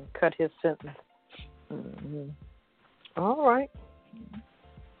 He'll cut his sentence. All right.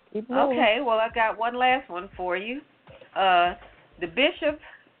 Keep moving. Okay, well, I got one last one for you. The Bishop,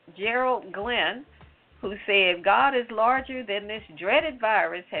 Gerald Glenn, who said God is larger than this dreaded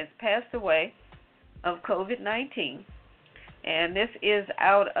virus, has passed away of COVID-19. And this is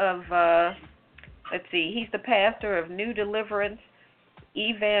out of, he's the pastor of New Deliverance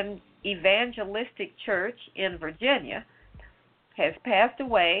Evangelistic Church in Virginia, has passed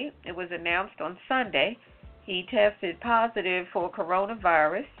away. It was announced on Sunday. He tested positive for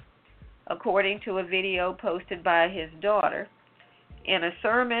coronavirus, according to a video posted by his daughter. In a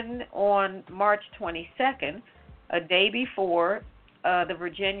sermon on March 22nd, a day before the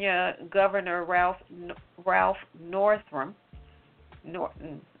Virginia Governor Ralph Northam,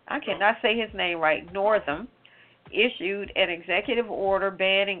 I cannot say his name right, Northam, issued an executive order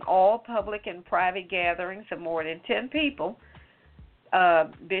banning all public and private gatherings of more than 10 people.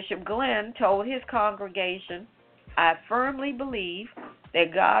 Bishop Glenn told his congregation, "I firmly believe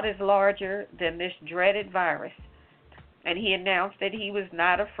that God is larger than this dreaded virus," and he announced that he was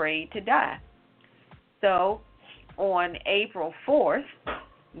not afraid to die. So, on April 4th,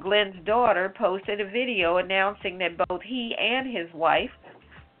 Glenn's daughter posted a video announcing that both he and his wife,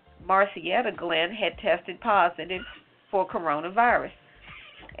 Marcietta Glenn, had tested positive for coronavirus.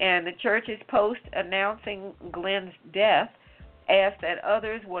 And the church's post announcing Glenn's death asked that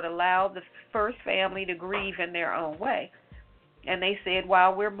others would allow the first family to grieve in their own way. And they said,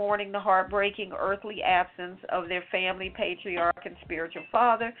 while we're mourning the heartbreaking earthly absence of their family patriarch and spiritual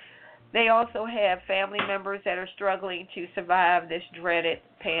father, they also have family members that are struggling to survive this dreaded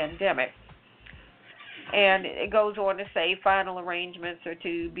pandemic. And it goes on to say final arrangements are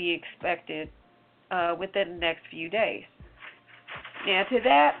to be expected within the next few days. Now, to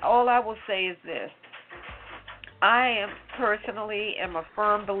that, all I will say is this. I personally am a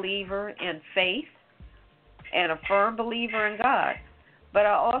firm believer in faith and a firm believer in God. But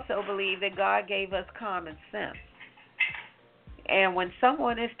I also believe that God gave us common sense. And when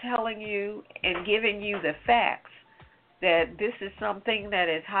someone is telling you and giving you the facts that this is something that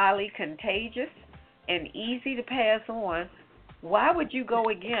is highly contagious and easy to pass on, why would you go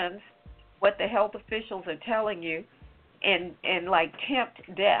against what the health officials are telling you and like tempt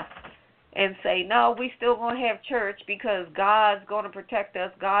death and say, no, we still going to have church because God's going to protect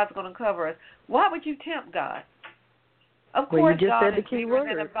us, God's going to cover us? Why would you tempt God? Of course, God is bigger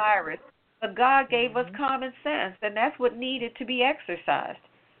than a virus, but God gave us common sense, and that's what needed to be exercised.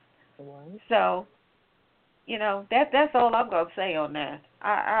 So, you know, that's all I'm going to say on that.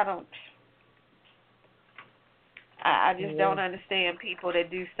 I just don't understand people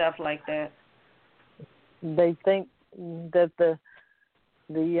that do stuff like that. They think that the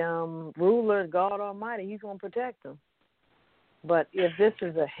ruler, God Almighty, He's going to protect them. But if this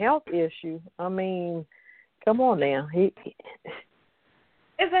is a health issue, I mean, come on now. It's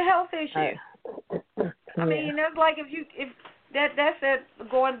a health issue. I mean, that's like that's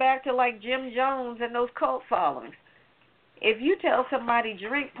going back to like Jim Jones and those cult followings. If you tell somebody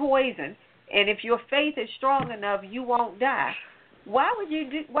drink poison, and if your faith is strong enough, you won't die. Why would you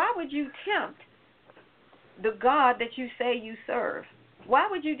tempt the God that you say you serve? Why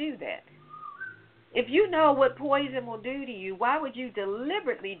would you do that? If you know what poison will do to you, why would you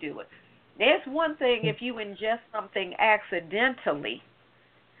deliberately do it? There's one thing if you ingest something accidentally,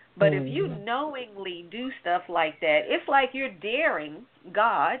 but if you knowingly do stuff like that, it's like you're daring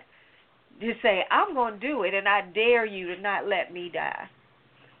God to say, I'm going to do it, and I dare you to not let me die.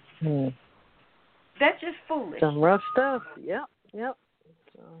 That's just foolish. Some rough stuff. Yep. So,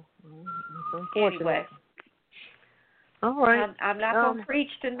 anyway. All right. I'm not going to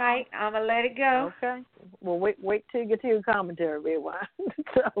preach tonight. I'm going to let it go. Okay. Well, wait till you get to your commentary, Redwine.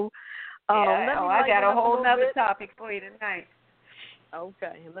 So, I got a whole nother topic for you tonight.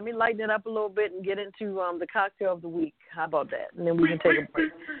 Okay. Let me lighten it up a little bit and get into the cocktail of the week. How about that? And then we can take a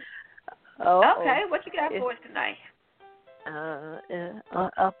break. Okay. What you got for us tonight?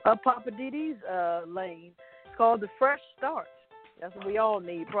 Up Papa Didi's lane. It's called the Fresh Start. That's what we all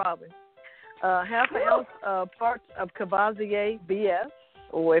need, probably. Half an ounce parts of Cavazier BS,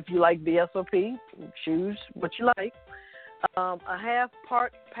 or if you like BSOP, choose what you like. A half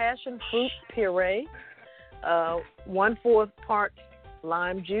part passion fruit puree, 1/4 part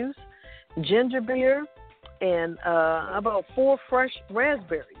lime juice, ginger beer, and about 4 fresh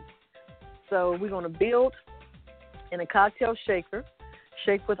raspberries. So we're going to build in a cocktail shaker,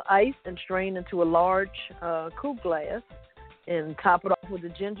 shake with ice, and strain into a large coupe glass, and top it off with the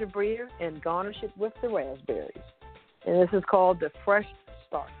ginger beer and garnish it with the raspberries. And this is called the Fresh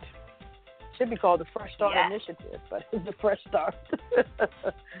Start. Should be called the Fresh Start Initiative, but it's the Fresh Start.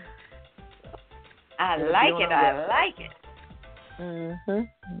 I like it.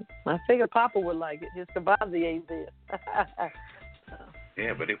 I figured Papa would like it. His Cavazier's there.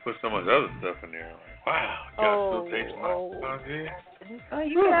 Yeah, but they put so much other stuff in there. Like, wow, got to taste my Cavazier. Oh,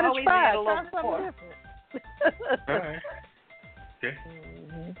 you can always add a little more. All right. Okay.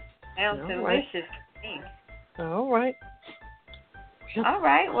 Sounds delicious to me. All right. All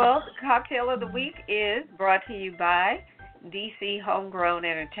right. Well, the cocktail of the week is brought to you by DC Homegrown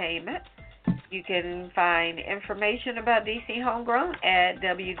Entertainment. You can find information about DC Homegrown at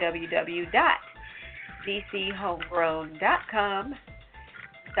www.dchomegrown.com.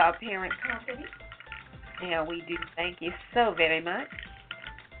 It's our parent company. And we do thank you so very much.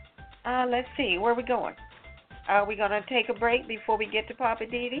 Let's see, where are we going? Are we going to take a break before we get to Papa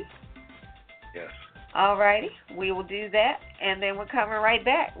Didi? Yes. All righty, we will do that, and then we're coming right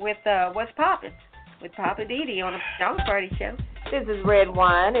back with What's Poppin' with Papa Didi on the Pajama Party Show. This is Red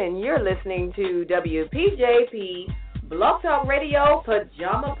Wine, and you're listening to WPJP Blog Talk Radio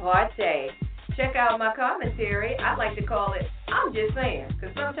Pajama Party. Check out my commentary. I like to call it I'm Just Saying,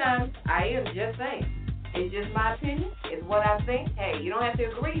 because sometimes I am just saying. It's just my opinion. It's what I think. Hey, you don't have to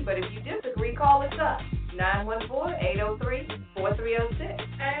agree, but if you disagree, call us up. 914-803-4306.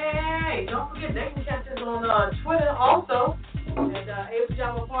 Hey, don't forget, they can catch us on Twitter also, at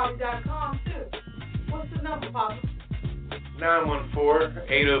apajamaparty.com, too. What's the number, Papa?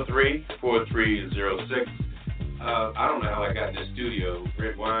 914-803-4306. I don't know how I got in the studio.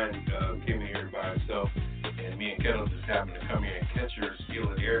 Red Wine came in here by himself, and me and Kettle just happened to come here and catch her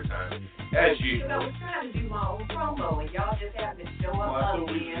stealing the airtime. As usual. I was trying to do my own promo, and y'all just happened to show up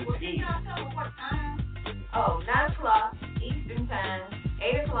again. Oh, 9 o'clock Eastern Time,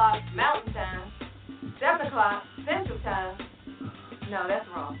 8 o'clock Mountain Time, 7 o'clock Central Time. No, that's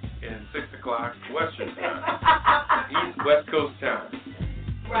wrong. And 6 o'clock Western Time. West Coast Time.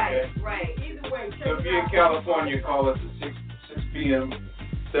 Right, Okay. right. Either way. So if you're in California, call us at 6 p.m.,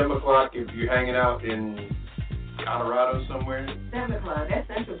 7 o'clock if you're hanging out in Colorado somewhere. 7 o'clock, that's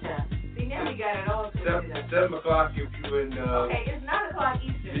Central Time. See, now we got it all twisted up. 7 o'clock if you're in... Okay, it's 9 o'clock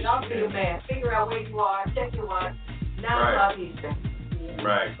Eastern. Y'all do the math. Figure out where you are. Check your watch. 9 o'clock Eastern.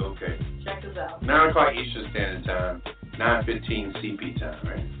 Right, okay. Check us out. 9 o'clock Eastern Standard Time, 9:15 CP time,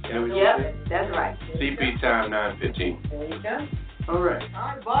 right? Yep, that's right. CP time, 9:15. There you go. All right. All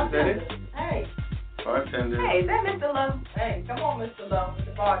right, bartender. Is that it? Hey. Bartender. Hey, is that Mr. Lowe? Hey, come on, Mr. Lowe,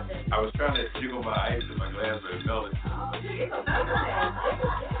 Mr. Bartender. I was trying to jiggle my ice in my glass, but it melted. Oh, jiggle,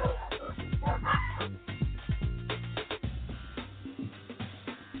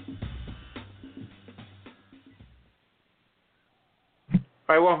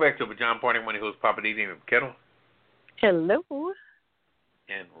 All right, welcome back to the Pajama Party. Money host Papa Didi and Kettle Hello.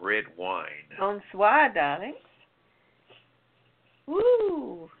 and Red Wine. Bonsoir, darling.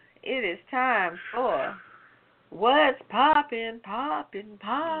 Woo! It is time for What's Poppin', Poppin',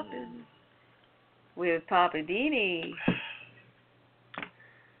 Poppin' with Papa Dini.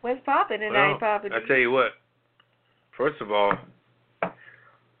 What's poppin' tonight, Papa Dini? I tell you what. First of all,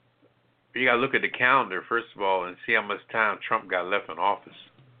 you got to look at the calendar, first of all, and see how much time Trump got left in office.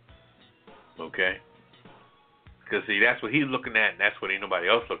 Okay? Because, see, that's what he's looking at, and that's what ain't nobody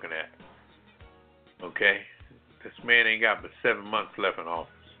else looking at. Okay? This man ain't got but 7 months left in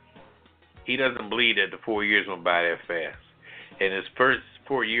office. He doesn't believe that the 4 years went by that fast. And his first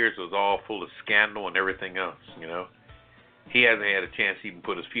 4 years was all full of scandal and everything else, you know? He hasn't had a chance to even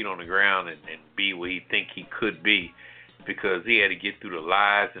put his feet on the ground and be what he think he could be, because he had to get through the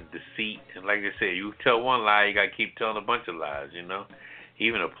lies and deceit. And like I said, you tell one lie, you got to keep telling a bunch of lies, you know?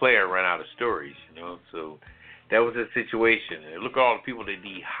 Even a player ran out of stories, you know? So that was the situation. And look at all the people that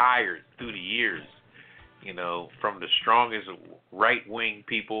he hired through the years, you know, from the strongest right-wing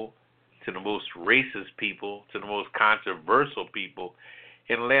people to the most racist people to the most controversial people.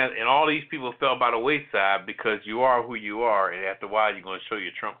 And all these people fell by the wayside because you are who you are, and after a while you're going to show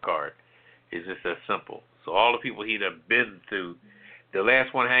your trump card. It's just that simple. So all the people he'd have been through, the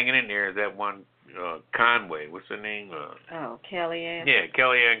last one hanging in there is that one Conway. What's her name? Kellyanne. Yeah,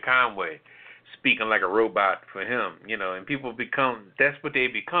 Kellyanne Conway, speaking like a robot for him, you know. And people become, that's what they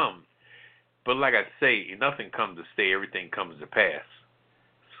become. But like I say, nothing comes to stay, everything comes to pass.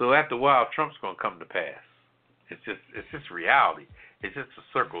 So after a while, Trump's going to come to pass. It's just reality. It's just a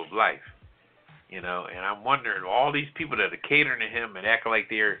circle of life, you know. And I'm wondering, all these people that are catering to him and acting like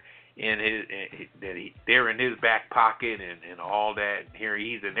they're in they're in his back pocket and all that, and here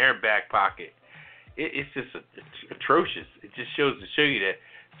he's in their back pocket. It's just atrocious. It just shows to show you that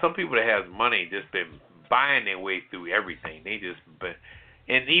some people that have money just been buying their way through everything. They just been,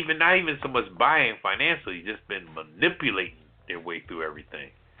 and even not even so much buying financially, just been manipulating their way through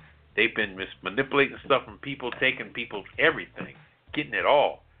everything. They've been manipulating stuff from people, taking people's everything, getting it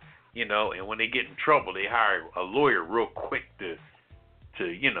all, you know. And when they get in trouble, they hire a lawyer real quick to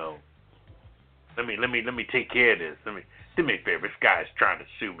you know, let me take care of this. Do me a favor. This guy's trying to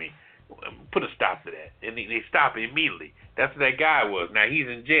sue me. Put a stop to that. And they stop it immediately. That's what that guy was. Now he's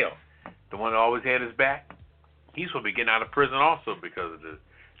in jail. The one that always had his back. He's supposed to be getting out of prison also because of the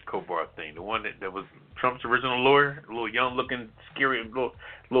Kobar thing. The one that was Trump's original lawyer, a little young looking, scary, little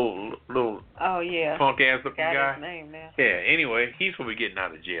oh yeah, punk ass looking guy. His name now. Yeah. Anyway, he's supposed to be getting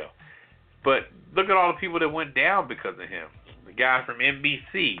out of jail. But look at all the people that went down because of him. the guy from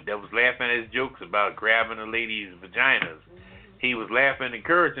NBC that was laughing at his jokes about grabbing a lady's vaginas. He was laughing and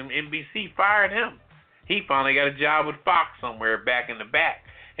encouraging him. NBC fired him. He finally got a job with Fox somewhere back in the back.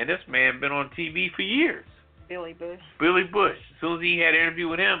 And this man been on TV for years. Billy Bush. Billy Bush. As soon as he had an interview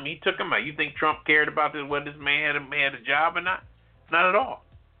with him, he took him out. You think Trump cared about this, whether this man had a job or not? Not at all.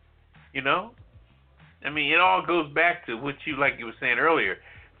 You know? I mean, it all goes back to what you, like you were saying earlier,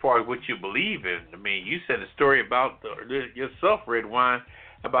 as far as what you believe in. I mean, you said a story about yourself, Red Wine,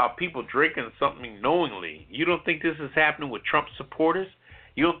 about people drinking something knowingly. You don't think this is happening with Trump supporters?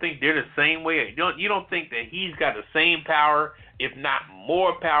 You don't think they're the same way? You don't think that he's got the same power, if not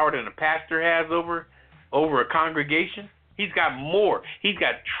more power, than a pastor has over a congregation? He's got more. He's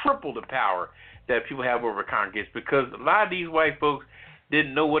got triple the power that people have over congregations, because a lot of these white folks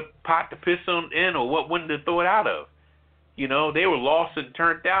didn't know what pot to piss in or what one to throw it out of. You know, they were lost and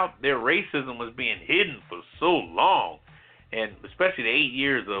turned out. Their racism was being hidden for so long, and especially the 8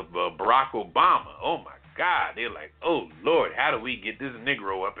 years of Barack Obama. Oh, my God. They're like, oh, Lord, how do we get this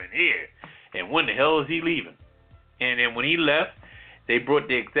Negro up in here? And when the hell is he leaving? And then when he left, they brought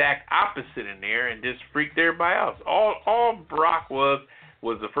the exact opposite in there and just freaked everybody else. All Barack was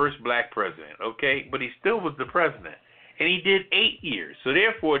the first black president, okay? But he still was the president. And he did 8 years. So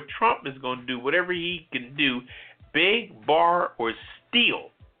therefore, Trump is going to do whatever he can do, beg, borrow, or steal,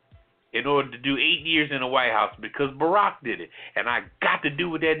 in order to do 8 years in the White House, because Barack did it. And I got to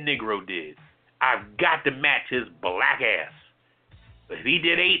do what that Negro did. I've got to match his black ass. If he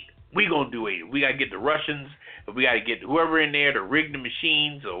did 8, we going to do 8. We got to get the Russians, we got to get whoever in there to rig the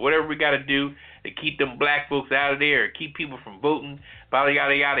machines or whatever we got to do to keep them black folks out of there or keep people from voting, yada,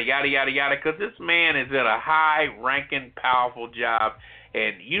 yada, yada, yada, yada, yada, because this man is at a high-ranking, powerful job,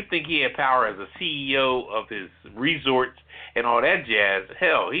 and you think he had power as a CEO of his resorts and all that jazz.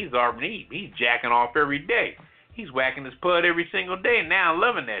 Hell, he's jacking off every day. He's whacking his pud every single day, and now I'm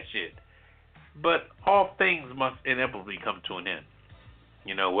loving that shit. But all things must inevitably come to an end.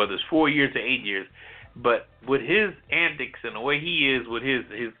 You know, whether it's 4 years or 8 years. But with his antics and the way he is with his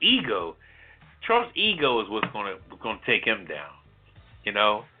ego, Trump's ego is what's going to take him down. You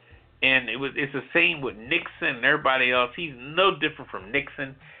know, and it's the same with Nixon and everybody else. He's no different from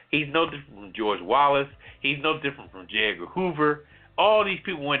Nixon. He's no different from George Wallace. He's no different from J. Edgar Hoover. All these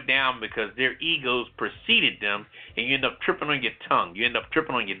people went down because their egos preceded them, and you end up tripping on your tongue. You end up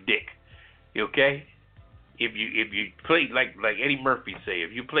tripping on your dick. You okay? If you play like Eddie Murphy say,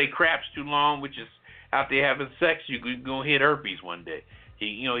 if you play craps too long, which is out there having sex, you're going to hit herpes one day.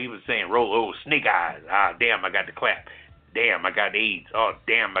 He was saying, snake eyes. Ah, damn, I got the clap. Damn, I got AIDS. Oh,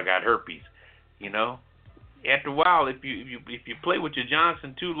 damn, I got herpes. You know? After a while, if you play with your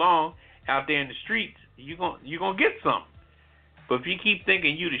Johnson too long out there in the streets, you're gonna get something. But if you keep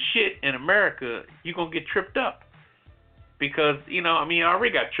thinking you the shit in America, you're going to get tripped up. Because, I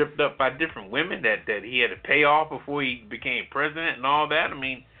already got tripped up by different women that he had to pay off before he became president and all that. I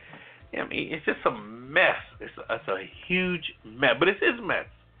mean, it's just a mess. It's a huge mess. But it's his mess.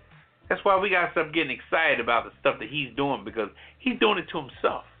 That's why we got to stop getting excited about the stuff that he's doing, because he's doing it to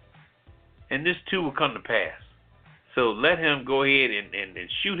himself. And this too will come to pass. So let him go ahead and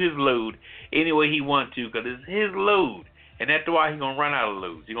shoot his load any way he wants to, because it's his load. And after a while, he's going to run out of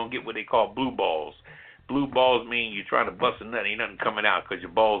loads. He's going to get what they call blue balls. Blue balls mean you're trying to bust a nut, ain't nothing coming out because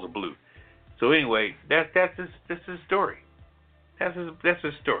your balls are blue. So anyway, that's his story. That's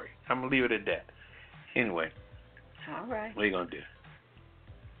his story. I'm going to leave it at that. Anyway. All right. What are you going to do?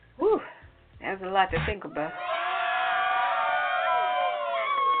 Whew. That's a lot to think about.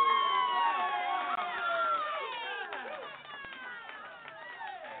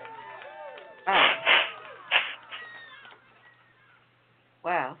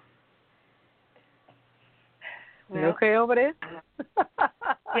 Wow. You okay over there?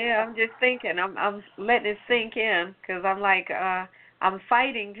 Yeah, I'm just thinking. I'm letting it sink in, because I'm like, I'm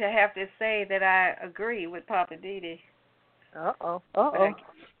fighting to have to say that I agree with Papa Didi. Uh-oh.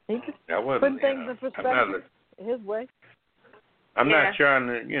 He just putting things in perspective his way. I'm not trying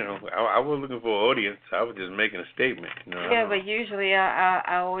to, I was looking for an audience. I was just making a statement. Yeah, but usually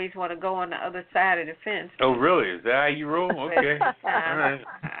I always want to go on the other side of the fence. Oh, really? Is that how you roll? Okay. All right.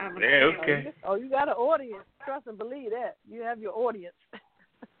 Yeah, okay. Oh, you got an audience. Trust and believe that. You have your audience.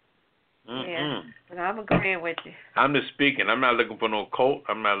 Yeah, but I'm going to go in with you. I'm just speaking. I'm not looking for no cult.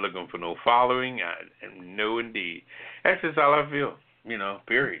 I'm not looking for no following. No, indeed. That's just how I feel,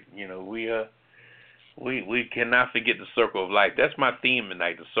 period. We cannot forget the circle of life. That's my theme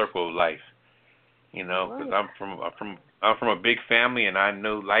tonight, the circle of life. Because I'm from a big family, and I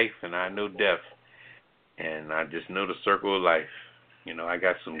know life and I know death, and I just know the circle of life. I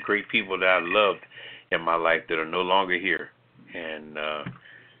got some great people that I loved in my life that are no longer here, and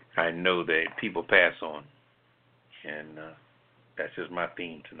I know that people pass on, and that's just my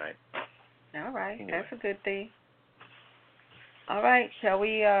theme tonight. All right, Anyway. That's a good thing. All right, shall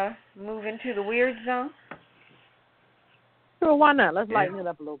we move into the weird zone? Sure, why not? Let's lighten it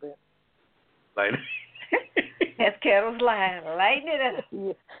up a little bit. Like, That's Kettle's line. Lighten it up.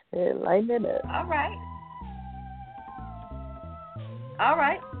 Yeah, lighten it up. All right. All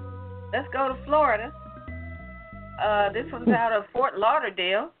right. Let's go to Florida. This one's out of Fort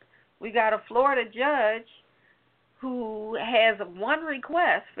Lauderdale. We got a Florida judge who has one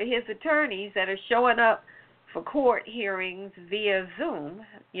request for his attorneys that are showing up for court hearings via Zoom.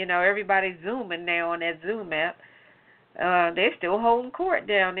 You know, everybody's Zooming now on that Zoom app. They're still holding court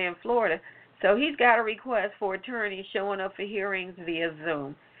down there in Florida. So he's got a request for attorneys showing up for hearings via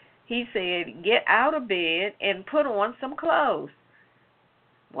Zoom. He said, get out of bed and put on some clothes.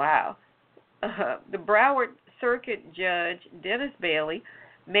 Wow. The Broward Circuit Judge, Dennis Bailey,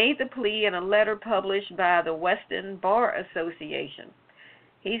 made the plea in a letter published by the Western Bar Association.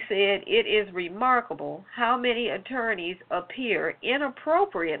 He said, it is remarkable how many attorneys appear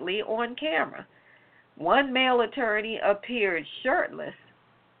inappropriately on camera. One male attorney appeared shirtless.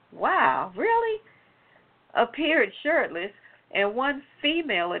 Wow, really? Appeared shirtless, and one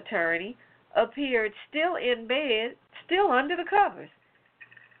female attorney appeared still in bed, still under the covers.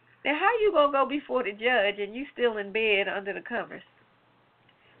 Now, how you going to go before the judge and you still in bed under the covers?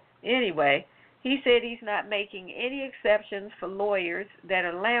 Anyway, he said he's not making any exceptions for lawyers that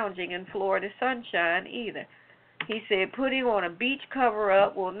are lounging in Florida sunshine either. He said putting on a beach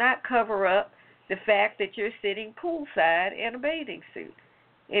cover-up will not cover up the fact that you're sitting poolside in a bathing suit.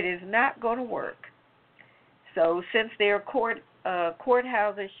 It is not going to work. So since their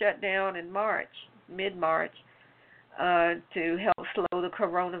courthouses shut down in March, mid-March, to help slow the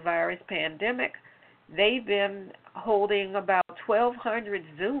coronavirus pandemic, they've been holding about 1,200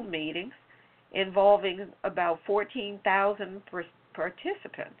 Zoom meetings involving about 14,000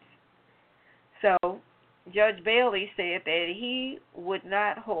 participants. So Judge Bailey said that he would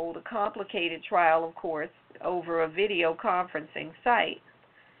not hold a complicated trial, of course, over a video conferencing site.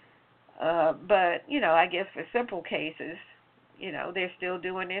 But, you know, I guess for simple cases, you know, they're still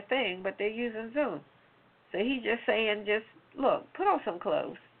doing their thing, but they're using Zoom. So he's just saying, look, put on some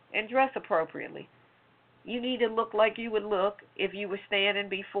clothes and dress appropriately. You need to look like you would look if you were standing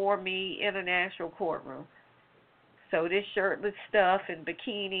before me in an actual courtroom. So this shirtless stuff and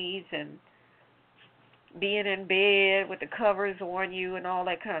bikinis and being in bed with the covers on you and all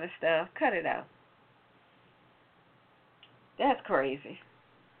that kind of stuff, cut it out. That's crazy.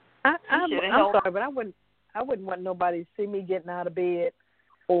 I'm sorry, but I wouldn't want nobody to see me getting out of bed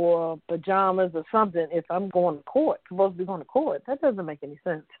or pajamas or something if I'm going to court. Supposed to be going to court. That doesn't make any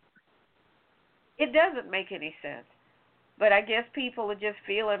sense. It doesn't make any sense. But I guess people are just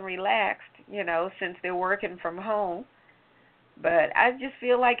feeling relaxed, you know, since they're working from home. But I just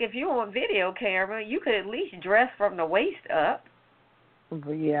feel like if you're on video camera, you could at least dress from the waist up.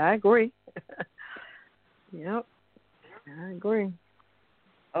 Yeah, I agree. Yep, I agree.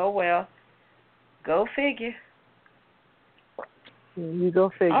 Oh, well, go figure. You go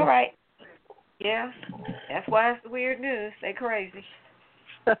figure. All right. Yeah, that's why it's the weird news. They crazy.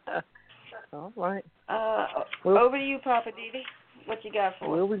 All right. Over to you, Papa Didi. What you got for us?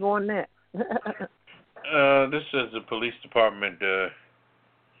 Where are we going next? This says the police department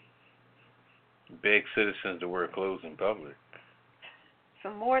begs citizens to wear clothes in public.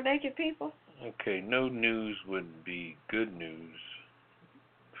 Some more naked people? Okay, no news would be good news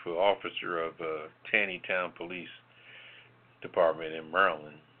for officer of Taneytown Police Department in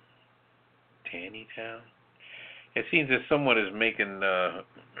Maryland. Taneytown? It seems that someone is making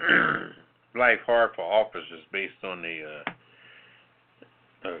life hard for officers based on the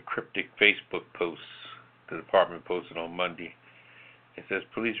cryptic Facebook posts the department posted on Monday. It says,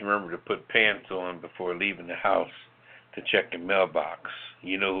 police remember to put pants on before leaving the house to check the mailbox.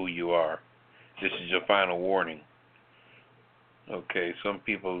 You know who you are. This is your final warning. Okay, some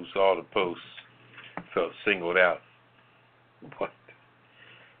people who saw the posts felt singled out. What?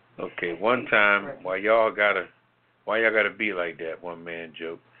 Okay, one time, why y'all gotta be like that, one man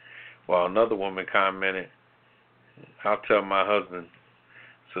joked. While another woman commented, I'll tell my husband,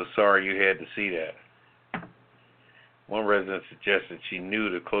 so sorry you had to see that. One resident suggested she knew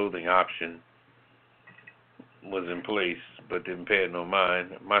the clothing option was in place, but didn't pay it no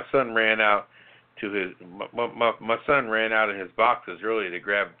mind. My son ran out in his boxes earlier to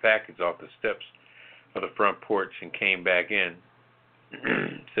grab a package off the steps of the front porch and came back in.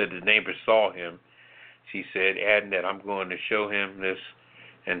 Said the neighbor saw him. She said, adding that I'm going to show him this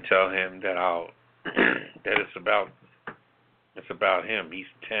and tell him that that it's about It's about him. He's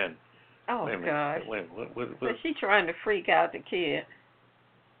 10. Oh, God. Wait, what? Is she trying to freak out the kid?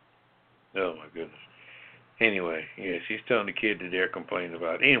 Oh, my goodness. Anyway, yeah, she's telling the kid that they're complaining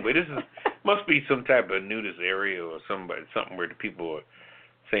about. Anyway, this must be some type of nudist area or something where the people are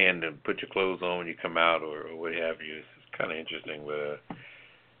saying to put your clothes on when you come out or what have you. It's kind of interesting, but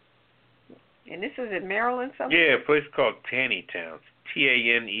and this is in Maryland somewhere? Yeah, a place called Taneytown.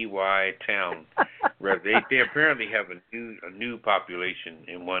 Taney town. They apparently have a new population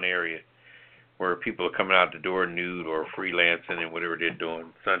in one area where people are coming out the door nude or freelancing and whatever they're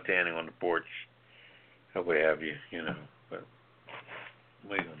doing, suntanning on the porch, or what have you, But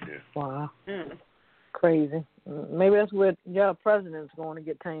what are you gonna do? Wow. Crazy. Maybe that's where your president's going to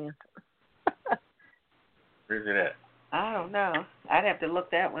get tanned. Where's it at? I don't know. I'd have to look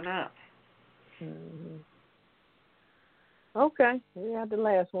that one up. Mm-hmm. Okay, we have the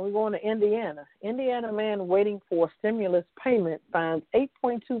last one. We're going to Indiana. Indiana man waiting for stimulus payment finds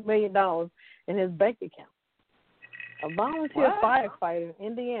 $8.2 million in his bank account. A volunteer firefighter in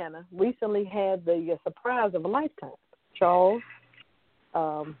Indiana recently had the surprise of a lifetime. Charles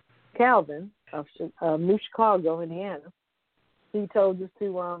Calvin of New Chicago, Indiana. He told this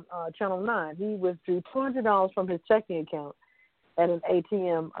to Channel 9. He withdrew $200 from his checking account at an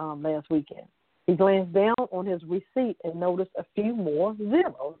ATM last weekend. He glanced down on his receipt and noticed a few more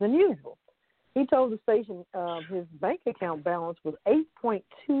zeros than usual. He told the station his bank account balance was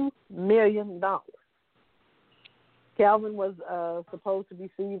 $8.2 million. Calvin was supposed to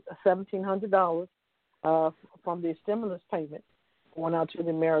receive $1,700 from the stimulus payment going out to the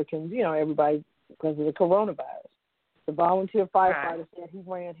Americans, everybody, because of the coronavirus. The volunteer firefighter said he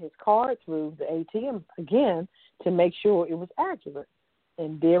ran his card through the ATM again to make sure it was accurate.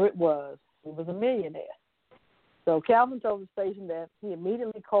 And there it was. He was a millionaire. So Calvin told the station that he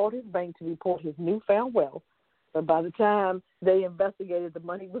immediately called his bank to report his newfound wealth, but by the time they investigated, the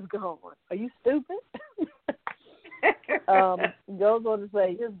money was gone. Are you stupid? Goes on to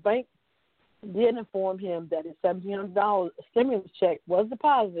say his bank did inform him that his $1,700 stimulus check was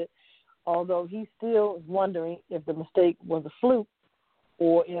deposited, although he still is wondering if the mistake was a fluke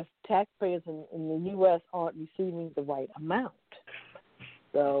or if taxpayers in the U.S. aren't receiving the right amount.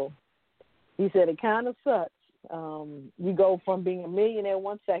 So he said it kind of sucks. You go from being a millionaire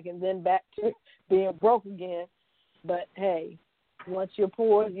 1 second, then back to being broke again. But, hey, once you're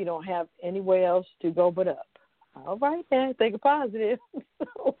poor, you don't have anywhere else to go but up. All right, then, think of positive.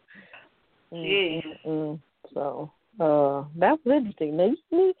 So that was interesting.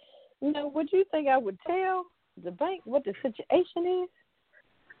 Now, would you think I would tell the bank what the situation is?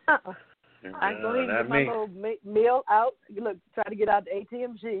 I go ahead and get my little meal out. Look, try to get out the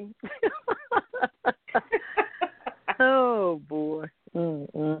ATM machine. Oh boy.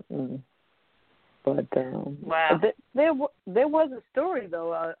 But wow. There was a story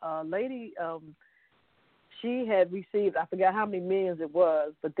though. A lady, she had received, I forgot how many millions it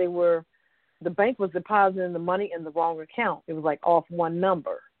was, but the bank was depositing the money in the wrong account. It was like off one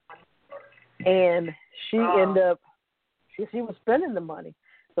number, and she ended up she was spending the money.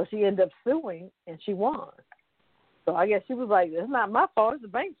 So she ended up suing, and she won. So I guess she was like, it's not my fault, it's the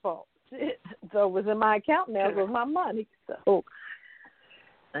bank's fault. So it was in my account now, so it was my money. So,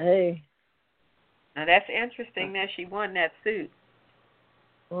 hey. Now that's interesting that she won that suit.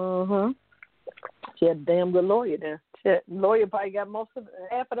 Mm-hmm. She had a damn good lawyer there. The lawyer probably got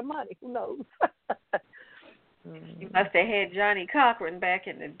half of the money. Who knows? You must have had Johnny Cochran back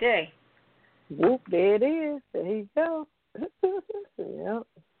in the day. Whoop, there it is. There you go. Yep.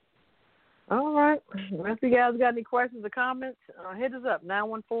 All right. If you guys got any questions or comments, hit us up,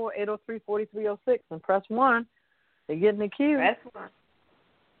 914-803-4306, and press 1 to get in the queue. Press 1.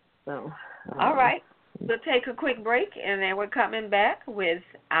 So, all right. We'll take a quick break, and then we're coming back with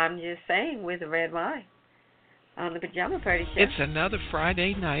I'm Just Saying with Red Wine on the Pajama Party Show. It's another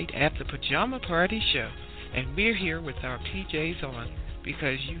Friday night at the Pajama Party Show, and we're here with our PJs on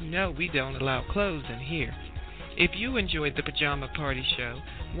because we don't allow clothes in here. If you enjoyed the Pajama Party Show,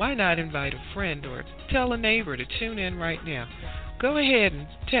 why not invite a friend or tell a neighbor to tune in right now? Go ahead and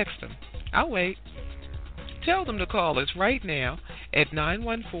text them. I'll wait. Tell them to call us right now at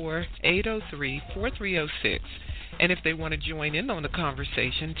 914-803-4306. And if they want to join in on the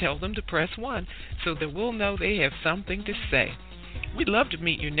conversation, tell them to press 1 so that we'll know they have something to say. We'd love to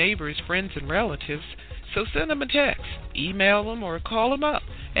meet your neighbors, friends, and relatives, so send them a text, email them, or call them up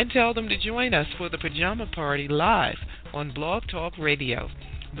and tell them to join us for the Pajama Party live on Blog Talk Radio.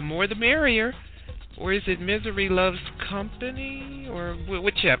 The more the merrier. Or is it Misery Loves Company? Or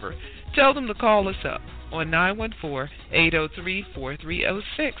whichever. Tell them to call us up. on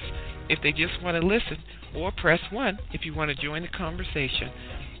 914-803-4306 if they just want to listen, or press 1 if you want to join the conversation.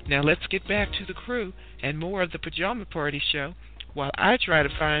 Now let's get back to the crew and more of the Pajama Party show while I try to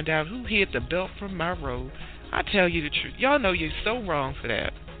find out who hid the belt from my robe. I tell you the truth. Y'all know you're so wrong for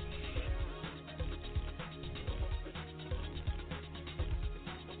that.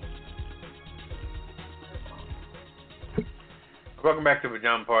 Welcome back to the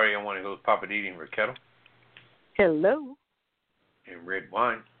Pajama Party. I'm one of those Papa Didi and Raquel. Hello. And Red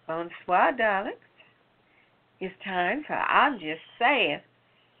Wine. Bonsoir, darling. It's time for I'm Just Saying.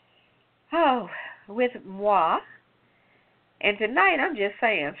 Oh, with moi. And tonight I'm just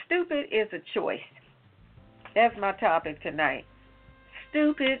saying, stupid is a choice. That's my topic tonight.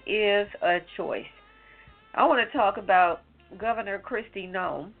 Stupid is a choice. I want to talk about Governor Kristi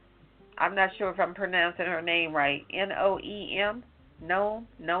Noem. I'm not sure if I'm pronouncing her name right. Noem?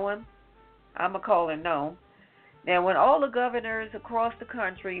 Noem? I'm going to call her Noem. Now, when all the governors across the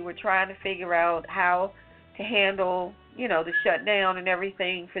country were trying to figure out how to handle, the shutdown and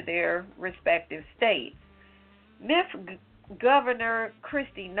everything for their respective states, Miss Governor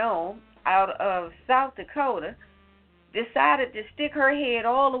Kristi Noem out of South Dakota decided to stick her head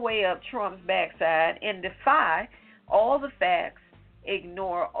all the way up Trump's backside and defy all the facts,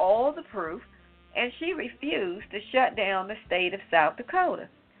 ignore all the proof, and she refused to shut down the state of South Dakota.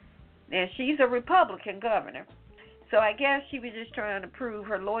 Now, she's a Republican governor, so I guess she was just trying to prove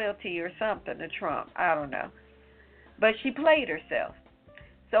her loyalty or something to Trump. I don't know. But she played herself.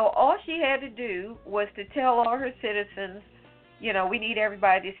 So all she had to do was to tell all her citizens, we need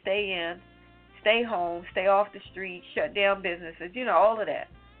everybody to stay in, stay home, stay off the street, shut down businesses, all of that.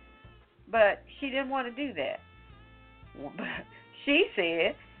 But she didn't want to do that. She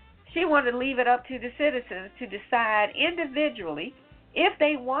said she wanted to leave it up to the citizens to decide individually if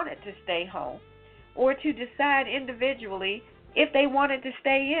they wanted to stay home, or to decide individually if they wanted to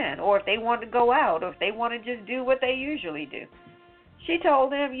stay in, or if they wanted to go out, or if they want to just do what they usually do. She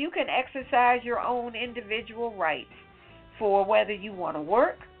told them you can exercise your own individual rights for whether you want to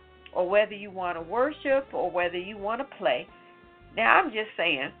work, or whether you want to worship, or whether you want to play. Now, I'm just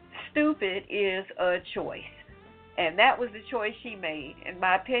saying, stupid is a choice. And that was the choice she made. In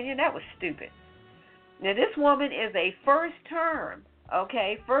my opinion, that was stupid. Now, this woman is a first-term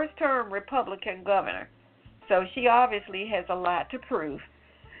Republican governor. So she obviously has a lot to prove.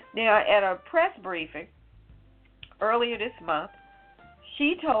 Now, at a press briefing earlier this month,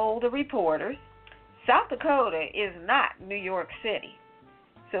 she told the reporters, South Dakota is not New York City.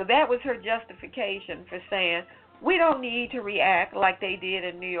 So that was her justification for saying, we don't need to react like they did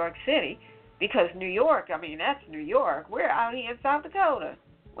in New York City, because New York, that's New York. We're out here in South Dakota.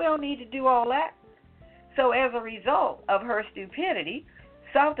 We don't need to do all that. So as a result of her stupidity,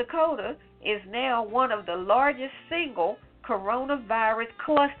 South Dakota is now one of the largest single coronavirus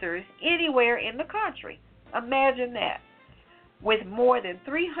clusters anywhere in the country. Imagine that. With more than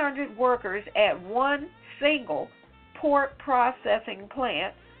 300 workers at one single pork processing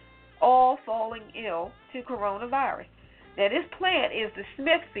plant, all falling ill to coronavirus. Now, this plant is the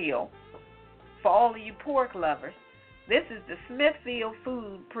Smithfield. For all of you pork lovers, this is the Smithfield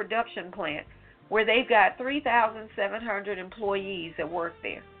Food Production Plant, where they've got 3,700 employees that work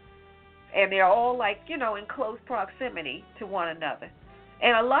there. And they're all in close proximity to one another.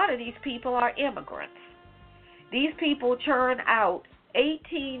 And a lot of these people are immigrants. These people churn out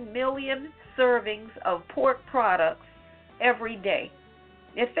 18 million servings of pork products every day.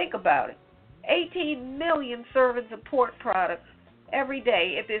 Now think about it. 18 million servings of pork products every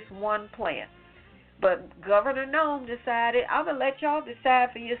day at this one plant. But Governor Noem decided, I'm going to let y'all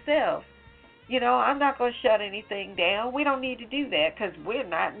decide for yourselves. I'm not going to shut anything down. We don't need to do that because we're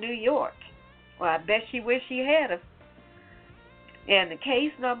not New York. Well, I bet she wished she had them. And the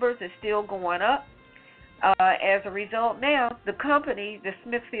case numbers are still going up. As a result now, the company, the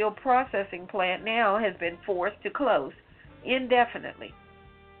Smithfield Processing Plant now has been forced to close indefinitely.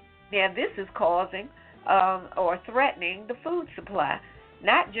 Now, this is causing or threatening the food supply,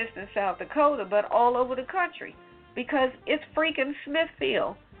 not just in South Dakota, but all over the country, because it's freaking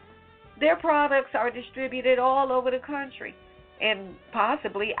Smithfield. Their products are distributed all over the country and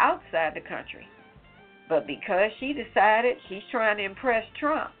possibly outside the country. But because she decided she's trying to impress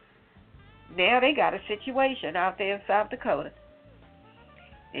Trump, now they got a situation out there in South Dakota.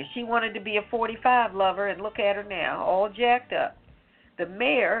 And she wanted to be a 45 lover, and look at her now, all jacked up. The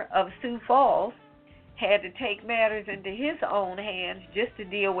mayor of Sioux Falls had to take matters into his own hands just to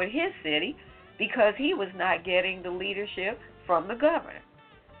deal with his city because he was not getting the leadership from the governor.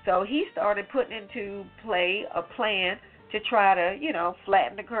 So he started putting into play a plan to try to,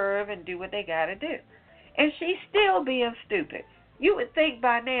 flatten the curve and do what they got to do. And she's still being stupid. You would think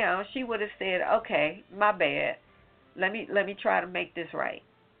by now she would have said, okay, my bad. Let me try to make this right.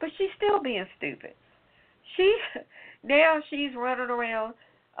 But she's still being stupid. Now she's running around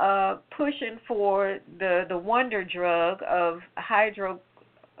pushing for the wonder drug of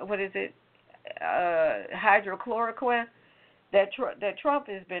hydrochloroquine that Trump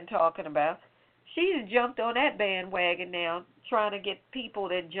has been talking about. She's jumped on that bandwagon now, trying to get people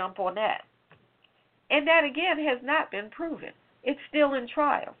to jump on that. And that, again, has not been proven. It's still in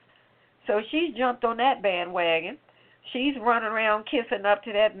trials. So she's jumped on that bandwagon. She's running around kissing up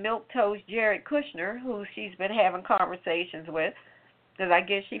to that milquetoast Jared Kushner, who she's been having conversations with. Because I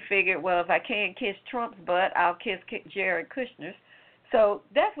guess she figured, well, if I can't kiss Trump's butt, I'll kiss Jared Kushner's. So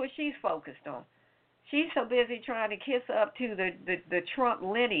that's what she's focused on. She's so busy trying to kiss up to the Trump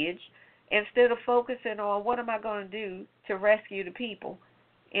lineage instead of focusing on what am I going to do to rescue the people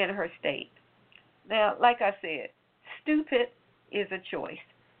in her state. Now, like I said, stupid is a choice,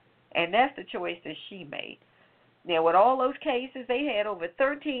 and that's the choice that she made. Now, with all those cases, they had over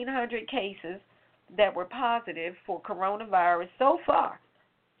 1,300 cases that were positive for coronavirus so far,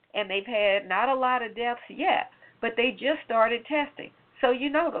 and they've had not a lot of deaths yet, but they just started testing. So you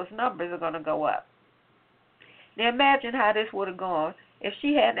know those numbers are going to go up. Now, imagine how this would have gone if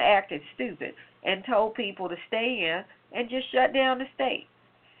she hadn't acted stupid and told people to stay in and just shut down the state.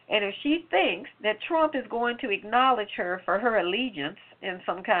 And if she thinks that Trump is going to acknowledge her for her allegiance in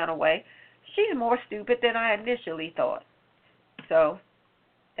some kind of way, she's more stupid than I initially thought. So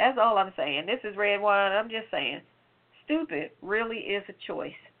that's all I'm saying. This is Red Wine. I'm just saying, stupid really is a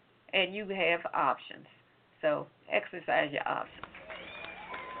choice, and you have options. So exercise your options.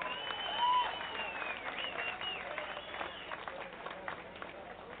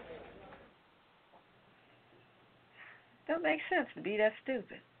 Don't make sense to be that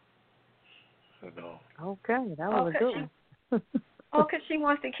stupid. No. Okay, that was a good one. Because she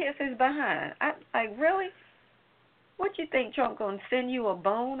wants to kiss his behind. Really? What you think, Trump going to send you a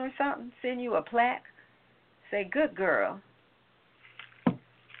bone or something? Send you a plaque? Say, good girl.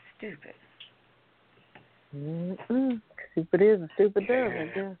 Stupid. Stupid is and stupid does, I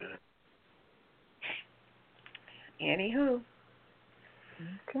guess. Anywho.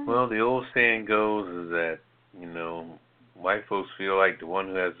 Okay. Well, the old saying goes is that, white folks feel like the one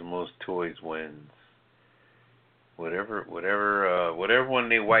who has the most toys wins. Whatever one of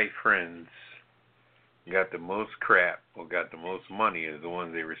their white friends got the most crap or got the most money is the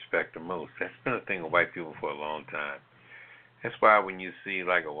ones they respect the most. That's been a thing with white people for a long time. That's why when you see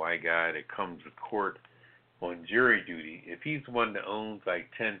like a white guy that comes to court on jury duty, if he's the one that owns like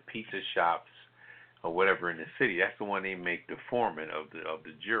 10 pizza shops or whatever in the city, that's the one they make the foreman of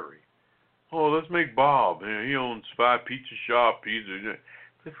the jury. Oh, let's make Bob. He owns 5 pizza shops.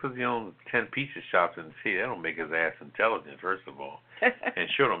 Just because he owns 10 pizza shops in the city, that don't make his ass intelligent, first of all. And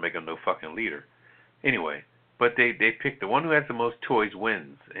sure don't make him no fucking leader. Anyway, but they pick the one who has the most toys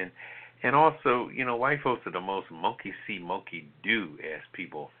wins. And also, white folks are the most monkey see, monkey do ass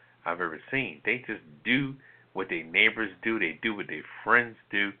people I've ever seen. They just do what their neighbors do. They do what their friends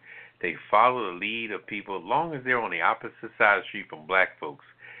do. They follow the lead of people as long as they're on the opposite side of the street from black folks.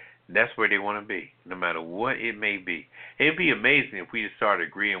 That's where they want to be, no matter what it may be. It'd be amazing if we just started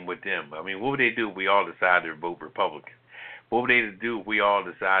agreeing with them. I mean, what would they do if we all decided to vote Republican? What would they do if we all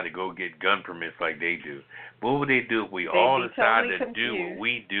decided to go get gun permits like they do? What would they do if we all decided to do what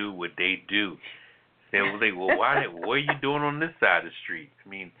we do, what they do? They would say, well, what are you doing on this side of the street? I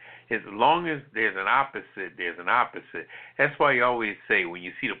mean, as long as there's an opposite, there's an opposite. That's why you always say when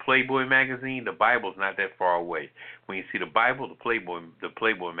you see the Playboy magazine, the Bible's not that far away. When you see the Bible, the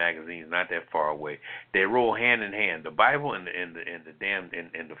Playboy magazine is not that far away. They roll hand in hand. The Bible and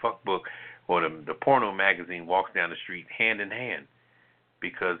the fuck book or the porno magazine walks down the street hand in hand,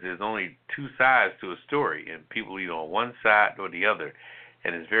 because there's only two sides to a story, and people either on one side or the other.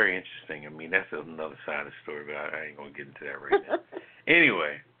 And it's very interesting. I mean, that's another side of the story, but I ain't going to get into that right now.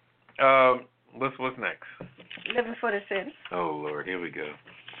 Anyway, what's next? Living for the city. Oh, Lord, here we go.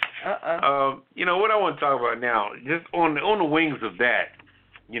 What I want to talk about now, just on the wings of that,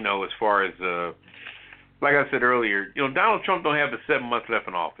 as far as, like I said earlier, Donald Trump don't have the 7 months left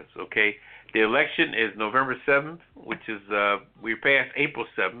in office, okay? The election is November 7th, which is, we're past April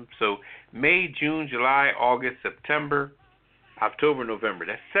 7th, so May, June, July, August, September, October, November.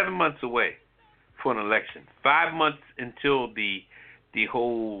 That's 7 months away for an election. 5 months until the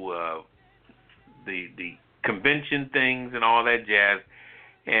whole the convention things and all that jazz.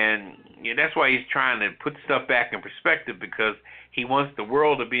 And that's why he's trying to put stuff back in perspective, because he wants the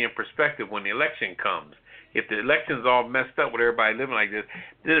world to be in perspective when the election comes. if the election's all messed up with everybody living like this,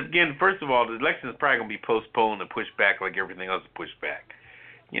 then again, first of all, the election is probably going to be postponed and pushed back like everything else is pushed back.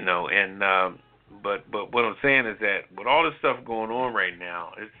 And but what I'm saying is that with all this stuff going on right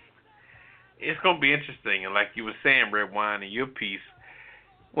now, it's going to be interesting. And like you were saying, Red Wine, in your piece,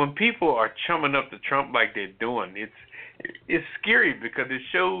 when people are chumming up to Trump like they're doing, it's scary because it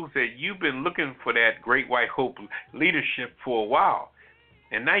shows that you've been looking for that great white hope leadership for a while,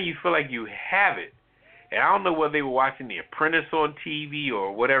 and now you feel like you have it. And I don't know whether they were watching The Apprentice on TV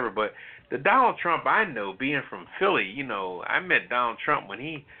or whatever, but the Donald Trump I know, being from Philly, I met Donald Trump when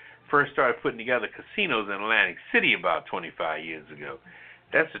he first started putting together casinos in Atlantic City about 25 years ago.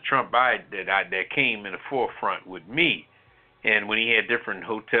 That's the Trump that came in the forefront with me. And when he had different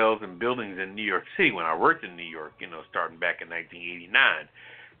hotels and buildings in New York City when I worked in New York, starting back in 1989.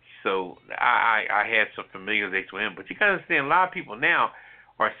 So I had some familiarization with him. But you got to understand, a lot of people now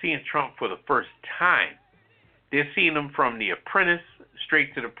are seeing Trump for the first time. They're seeing him from The Apprentice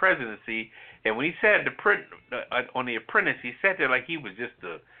straight to the presidency. And when he sat on The Apprentice, he sat there like he was just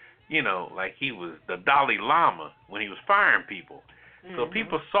like he was the Dalai Lama when he was firing people. So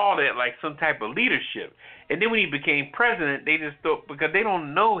people saw that like some type of leadership. And then when he became president, they just thought, because they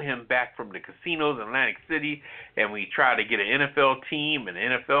don't know him back from the casinos in Atlantic City, and when he tried to get an NFL team, and the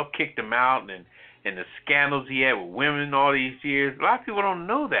NFL kicked him out, and the scandals he had with women all these years. A lot of people don't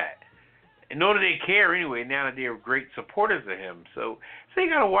know that. And nor do they care anyway, now that they're great supporters of him. So you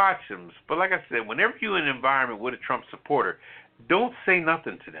got to watch them. But like I said, whenever you're in an environment with a Trump supporter, don't say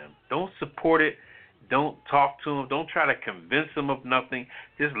nothing to them. Don't support it. Don't talk to them. Don't try to convince them of nothing.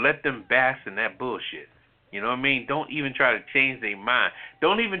 Just let them bask in that bullshit. You know what I mean? Don't even try to change their mind.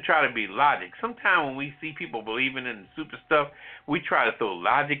 Don't even try to be logic. Sometimes when we see people believing in the super stuff, we try to throw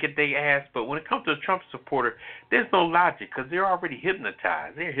logic at their ass. But when it comes to a Trump supporter, there's no logic because they're already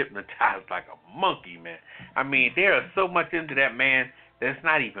hypnotized. They're hypnotized like a monkey, man. I mean, they are so much into that man that it's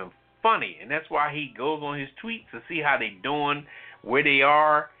not even funny. And that's why he goes on his tweets to see how they doing, where they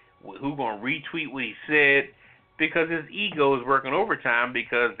are, who going to retweet what he said, because his ego is working overtime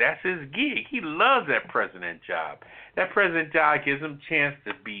because that's his gig. He loves that president job. That president job gives him a chance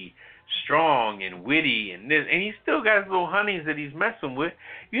to be strong and witty and this, and he still got his little honeys that he's messing with.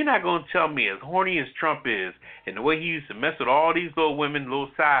 You're not going to tell me, as horny as Trump is, and the way he used to mess with all these little women,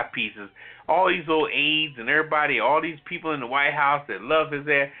 little side pieces, all these little aides and everybody, all these people in the White House that love his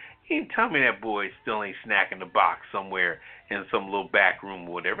ass, you ain't tell me that boy still ain't snacking the box somewhere in some little back room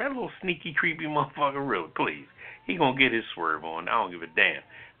or whatever. That little sneaky, creepy motherfucker, really, please. He gonna get his swerve on. I don't give a damn.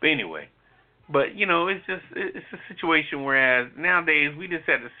 But anyway, it's a situation whereas nowadays we just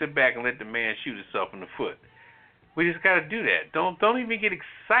have to sit back and let the man shoot himself in the foot. We just gotta do that. Don't even get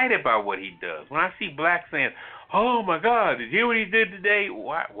excited by what he does. When I see blacks saying, "Oh my God, did you hear what he did today?"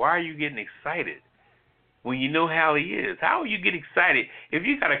 Why are you getting excited when you know how he is? How will you get excited if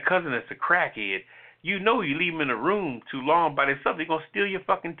you got a cousin that's a crackhead? You know you leave him in a room too long by themselves, they're going to steal your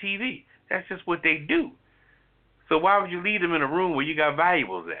fucking TV. That's just what they do. So why would you leave them in a room where you got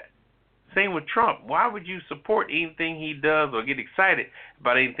valuables at? Same with Trump. Why would you support anything he does or get excited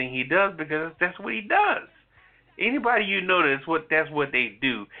about anything he does? Because that's what he does. Anybody you know that's what they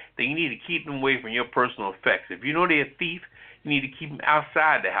do, then you need to keep them away from your personal effects. If you know they're a thief, you need to keep them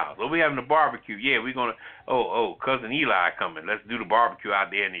outside the house. Oh, we're having a barbecue. Yeah, we're going to, Cousin Eli coming. Let's do the barbecue out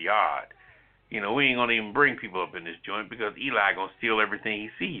there in the yard. We ain't going to even bring people up in this joint because Eli going to steal everything he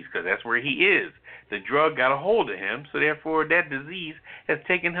sees because that's where he is. The drug got a hold of him, so therefore that disease has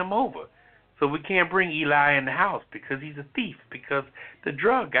taken him over. So we can't bring Eli in the house because he's a thief, because the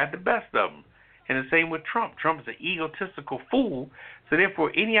drug got the best of him. And the same with Trump. Trump is an egotistical fool, so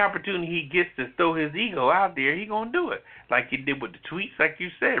therefore any opportunity he gets to throw his ego out there, he going to do it. Like he did with the tweets, like you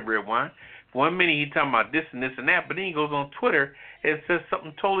said, Red Wine. 1 minute he talking about this and this and that, but then he goes on Twitter and says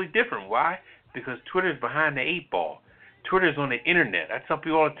something totally different. Why? Because Twitter's behind the 8 ball. Twitter's on the internet. I tell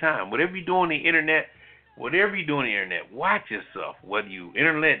people all the time, whatever you do on the internet, watch yourself. Whether you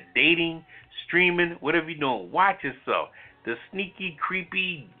internet dating, streaming, whatever you're doing, watch yourself. The sneaky,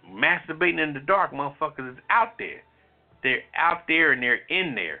 creepy, masturbating in the dark motherfuckers is out there. They're out there and they're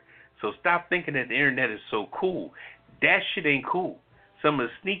in there. So stop thinking that the internet is so cool. That shit ain't cool. Some of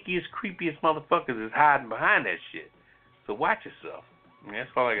the sneakiest, creepiest motherfuckers is hiding behind that shit. So watch yourself. That's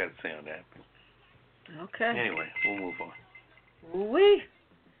all I got to say on that. Okay. Anyway, we'll move on.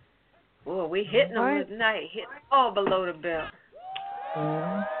 We hitting them tonight. Hitting all below the belt.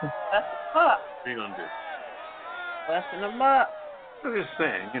 That's the pup. What are you going to do? Busting them up. I'm just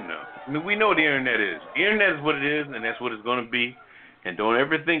saying, we know what the internet is. The internet is what it is, and that's what it's going to be. And don't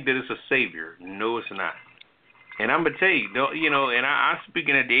ever think that it's a savior. No, it's not. And I'm going to tell you, and I'm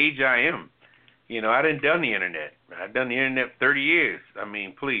speaking at the age I am. I done the internet. I've done the internet for 30 years. I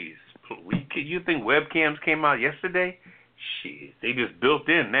mean, please. You think webcams came out yesterday? Shit, they just built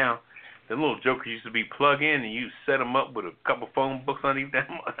in now. The little jokers used to be plug in and you set them up with a couple phone books underneath them.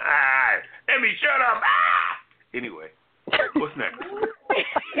 Let me shut up. Anyway, what's next?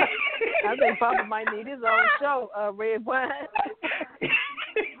 I think Papa might need his own show, Red Wine.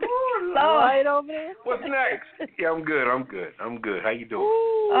 Ooh, Lord. Right over there. What's next? Yeah, I'm good. How you doing?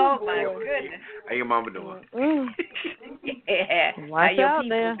 Ooh, Oh, boy. my goodness. How your mama doing? Yeah. Watch How your out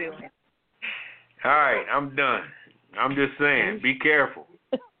people there. doing? All right, I'm done. I'm just saying, be careful.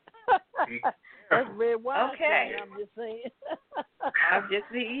 That's Red Wine. Okay. I'm just saying.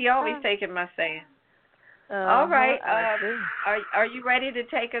 He always taking my saying. All right. Are you ready to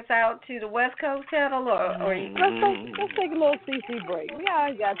take us out to the West Coast, Kettle, or Let's take a little CC break. We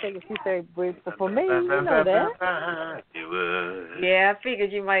always got to take a CC break for me. You know that. Yeah, I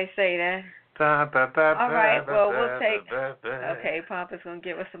figured you might say that. All right. Well, we'll take. Okay, Papa's gonna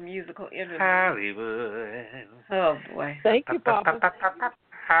give us some musical interlude. Hollywood. Oh boy. Thank you, Papa.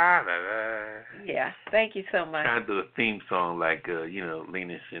 Yeah. Thank you so much. Trying to do a theme song like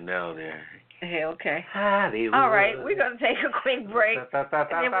Lena Chanel there. Hey, okay. Hollywood. All right, we're gonna take a quick break.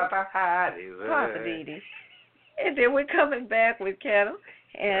 Hollywood. Papa Didi. And then we're coming back with Kettle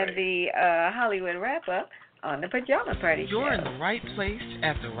and the Hollywood wrap up on the Pajama Party. You're show. in the right place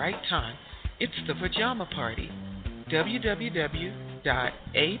at the right time. It's the Pajama Party.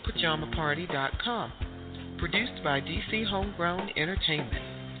 www.apajamaparty.com. Produced by DC Homegrown Entertainment.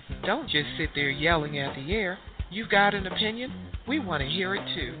 Don't just sit there yelling at the air. You've got an opinion? We want to hear it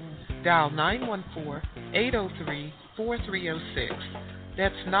too. Dial 914-803-4306.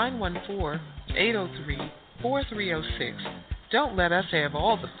 That's 914-803-4306. Don't let us have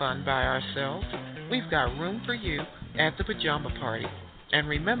all the fun by ourselves. We've got room for you at the Pajama Party. And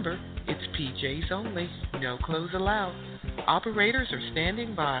remember, it's PJs only, no clothes allowed. Operators are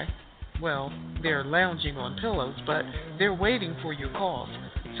standing by. Well, they're lounging on pillows, but they're waiting for your calls.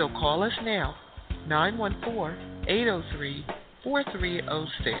 So call us now,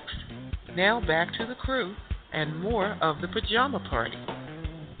 914-803-4306. Now back to the crew and more of the Pajama Party.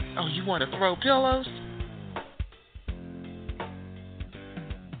 Oh, you want to throw pillows?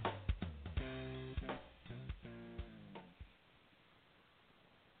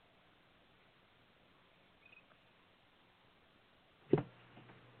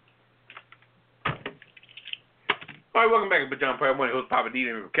 All right, welcome back to Pajama Party. I'm one of the hosts, Papa D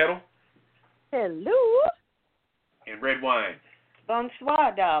and Kettle. Hello. And Red Wine.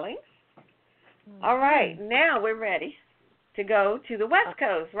 Bonsoir, darling. All right, now we're ready to go to the West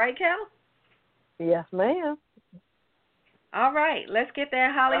Coast, right, Kel? Yes, ma'am. All right, let's get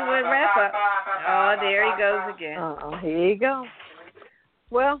that Hollywood wrap up. Oh, there he goes again. Here you go.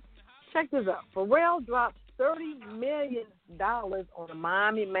 Well, check this out. Pharrell drops $30 million on a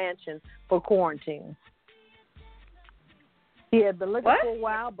Miami mansion for quarantine. He had been looking for a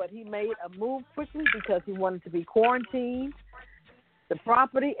while, but he made a move quickly because he wanted to be quarantined. The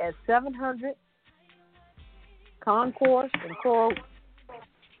property at 700 Concourse in Coral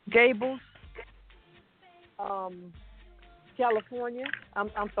Gables, California.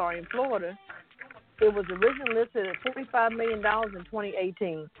 I'm sorry, in Florida. It was originally listed at $45 million in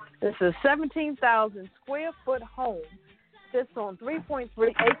 2018. This is a 17,000 square foot home, sits on 3.3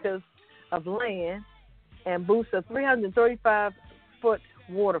 acres of land, and boasts a 335-foot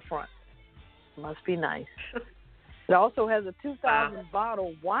waterfront. Must be nice. It also has a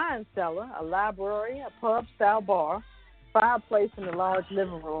 2,000-bottle wine cellar, a library, a pub-style bar, fireplace in the large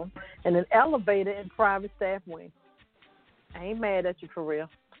living room, and an elevator and private staff wing. I ain't mad at you, for real.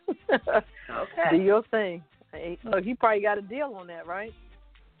 Okay. Do your thing. Hey, look, you probably got a deal on that, right?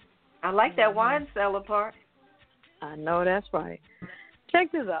 I like that wine cellar part. I know that's right.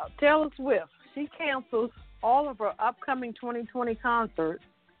 Check this out. Taylor Swift. She cancels all of her upcoming 2020 concerts.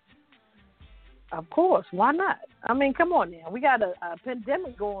 Of course, why not? I mean, come on now. We got a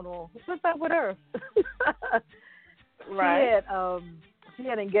pandemic going on. What's up with her? Right. She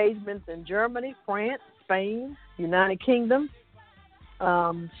had engagements in Germany, France, Spain, United Kingdom.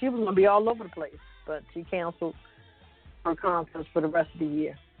 She was going to be all over the place, but she canceled her concerts for the rest of the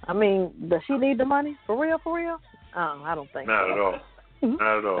year. I mean, does she need the money? For real, for real? I don't think Not so. at all.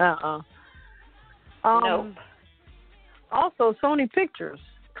 Not at all. Nope. Also, Sony Pictures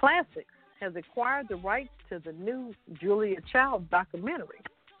Classics has acquired the rights to the new Julia Child documentary.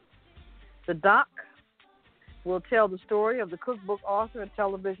 The doc will tell the story of the cookbook author and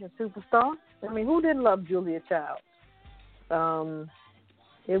television superstar. I mean, who didn't love Julia Child?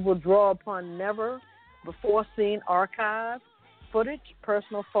 It will draw upon never-before-seen archive footage,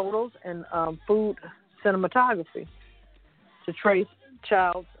 personal photos, and food cinematography to trace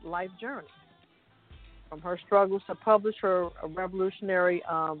Child's life journey. From her struggles to publish her revolutionary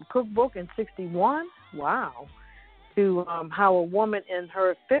cookbook in '61, wow, to how a woman in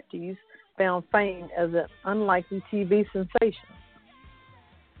her 50s found fame as an unlikely TV sensation.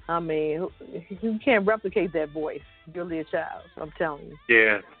 I mean, you can't replicate that voice, Julia Childs, I'm telling you.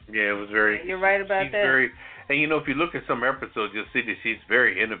 Yeah, it was very... You're right about she's that. And, if you look at some episodes, you'll see that she's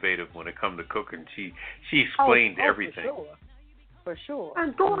very innovative when it comes to cooking. She explained everything. For sure.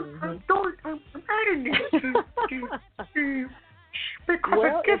 I'm adding this to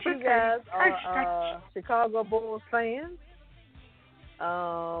well, if you guys are Chicago Bulls fans,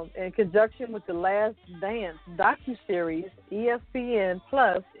 in conjunction with the Last Dance docuseries, ESPN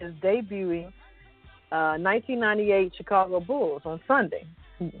Plus is debuting 1998 Chicago Bulls on Sunday.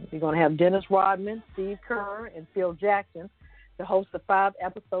 You're going to have Dennis Rodman, Steve Kerr, and Phil Jackson to host the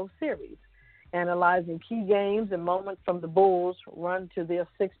 5-episode series, analyzing key games and moments from the Bulls' run to their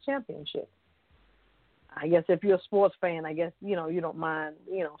 6th championship. I guess if you're a sports fan, I guess, you don't mind,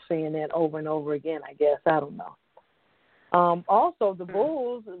 seeing that over and over again, I guess. I don't know. Also, the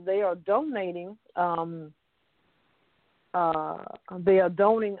Bulls, they are donating a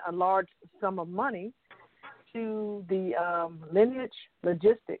large sum of money to the Lineage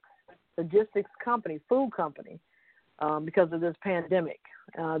Logistics company, food company, because of this pandemic.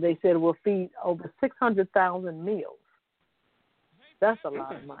 They said it will feed over 600,000 meals. That's a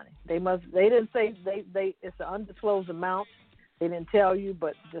lot of money. They didn't say it's an undisclosed amount. They didn't tell you,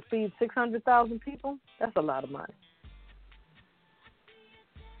 but to feed 600,000 people, that's a lot of money.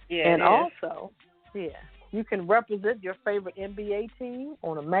 Yeah. And also, you can represent your favorite NBA team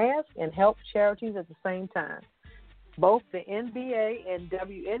on a mask and help charities at the same time. Both the NBA and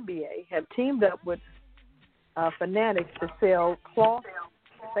WNBA have teamed up with Fanatics to sell cloth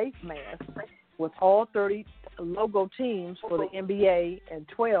face masks with all 30 logo teams for the NBA and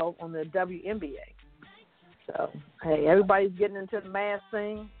 12 on the WNBA. So, hey, everybody's getting into the mask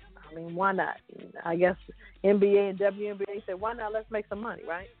thing. I mean, why not? I guess NBA and WNBA said, why not? Let's make some money,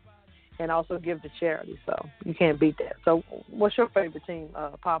 right? And also give to charity. So you can't beat that. So what's your favorite team,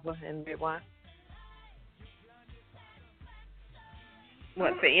 Papa and Red Wine?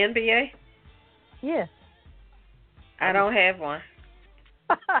 What, the NBA? Yeah. I don't have one.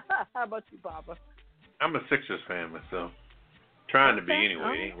 How about you, Papa? I'm a Sixers fan myself. Trying to be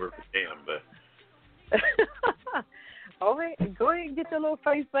anyway. It ain't worth a damn, but... Go ahead and get your little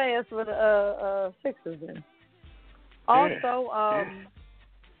face mask for the Sixers then. Also,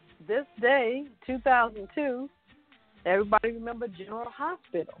 this day, 2002, everybody remember General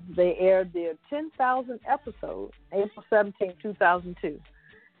Hospital. They aired their 10,000th episode, April 17, 2002.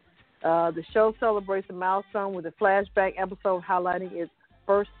 The show celebrates a milestone with a flashback episode highlighting its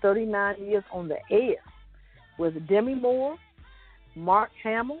first 39 years on the air, with Demi Moore, Mark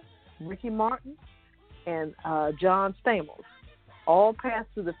Hamill, Ricky Martin, and John Stamos all passed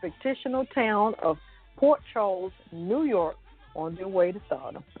through the fictional town of Port Charles, New York, on their way to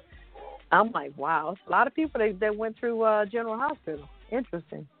stardom. I'm like, wow, a lot of people that went through General Hospital.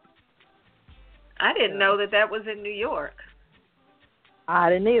 Interesting. I didn't know that was in New York. I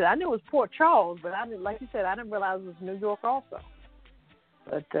didn't either. I knew it was Port Charles, but I didn't, like you said, I didn't realize it was New York also.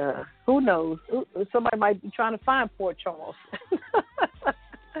 But who knows? Somebody might be trying to find Port Charles.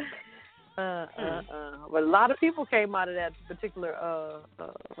 But a lot of people came out of that particular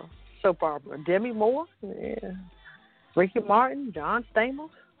soap opera. Demi Moore, Ricky Martin, John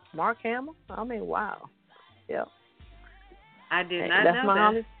Stamos, Mark Hamill. I mean, wow. Yep. I did not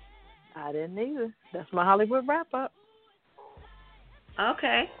know that. I didn't either. That's my Hollywood wrap-up.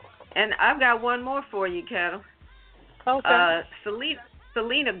 Okay. And I've got one more for you, Kettle. Okay.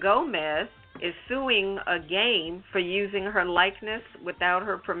 Selena Gomez is suing a game for using her likeness without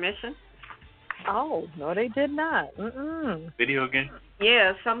her permission. Oh, no, they did not. Mm-mm. Video game?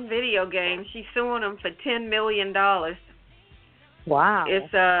 Yeah, some video game. She's suing them for $10 million. Wow.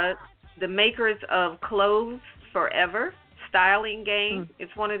 It's the makers of Clothes Forever styling game.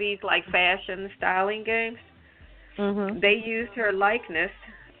 It's one of these like fashion styling games. Mm-hmm. They used her likeness.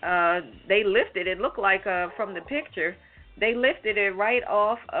 They lifted it. Looked like from the picture. They lifted it right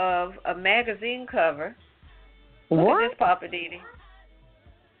off of a magazine cover. Look What? at this, Papa Didi.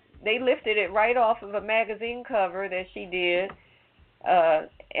 They lifted it right off of a magazine cover that she did,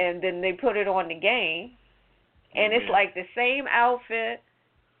 and then they put it on the game. And it's like the same outfit,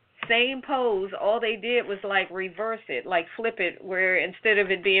 same pose. All they did was like reverse it, like flip it, where instead of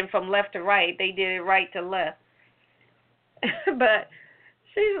it being from left to right, they did it right to left. But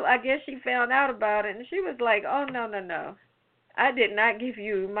I guess she found out about it, and she was like, oh, no. I did not give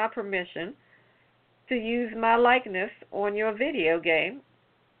you my permission to use my likeness on your video game.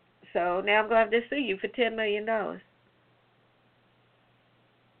 So now I'm going to have to sue you for $10 million.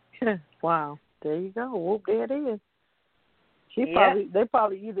 Wow. There you go. Whoop, there it is. Yeah. They're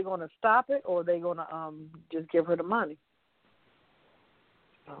probably either going to stop it or they're going to just give her the money.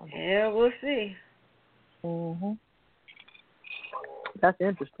 So. Yeah, we'll see. Mhm. That's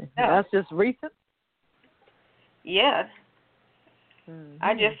interesting. Yeah. That's just recent. Yeah. Mm-hmm.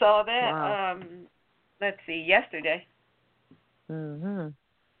 I just saw that. Wow. Let's see, yesterday. Mhm.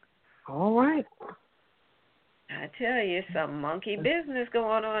 All right. I tell you, some monkey business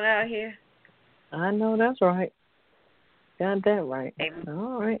going on out here. I know that's right. Got that right.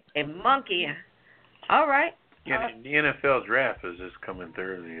 All right. A monkey. All right. Yeah, the NFL draft is just coming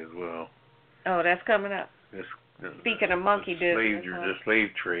Thursday as well. Oh, that's coming up. Speaking of monkey business. The slave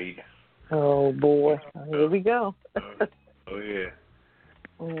trade. Oh, boy. Here we go. Oh, yeah.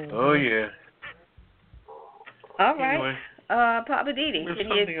 Mm-hmm. Oh, yeah. All right. Anyway, Papa Didi, there's can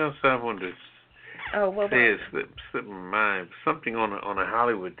something else I wanted to say. It slipped my mind. Something on a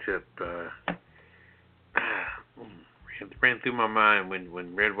Hollywood tip. Ran through my mind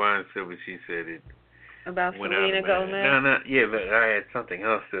when Red Wine said what she said. It about went Selena out of Gomez? No, yeah, but I had something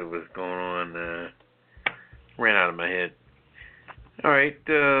else that was going on. Ran out of my head. All right.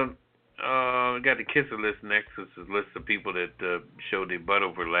 Got the kisser list next. This is a list of people that showed their butt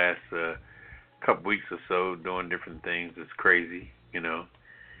over the last couple weeks or so doing different things. It's crazy, you know.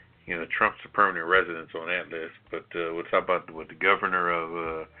 Trump's a permanent resident on that list. But we'll talk about the governor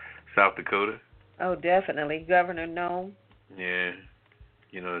of South Dakota. Oh, definitely. Governor Nome. Yeah.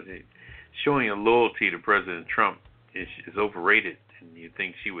 Showing a loyalty to President Trump is overrated, and you'd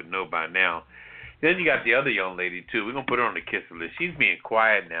think she would know by now. Then you got the other young lady, too. We're going to put her on the kisser list. She's being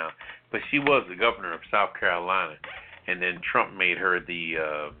quiet now, but she was the governor of South Carolina, and then Trump made her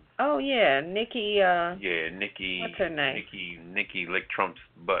the... oh, yeah, Nikki... Nikki... What's her name? Nikki licked Trump's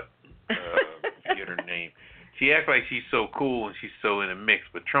butt. Forget her name. She acts like she's so cool and she's so in the mix,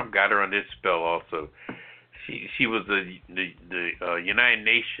 but Trump got her on this spell also. She was the United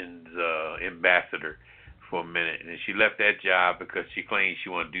Nations ambassador for a minute, and she left that job because she claimed she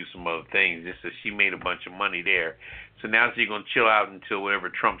wanted to do some other things. Just that she made a bunch of money there. So now she's going to chill out until whatever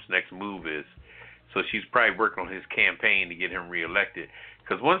Trump's next move is. So she's probably working on his campaign to get him reelected.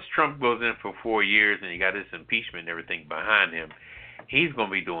 Because once Trump goes in for 4 years and he got this impeachment and everything behind him, he's going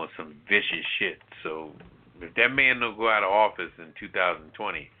to be doing some vicious shit. So if that man don't go out of office in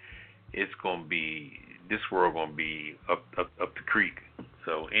 2020, it's going to be, this world going to be up the creek.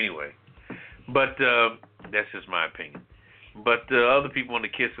 So anyway, but that's just my opinion. But the other people on the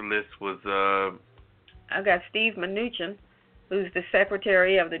kisser list was... I got Steve Mnuchin, who's the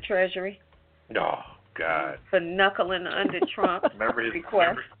Secretary of the Treasury. Oh, God. For knuckling under Trump's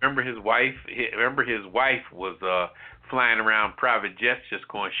request. Remember his wife? Remember his wife was flying around private jets just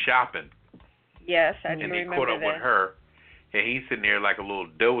going shopping. Yes, I do remember that. And they caught up with her. And he's sitting there like a little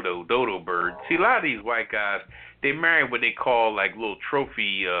dodo bird. See, a lot of these white guys, they marry what they call like little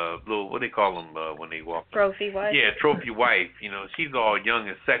trophy, what they call them when they walk. Trophy wife? Yeah, trophy wife. She's all young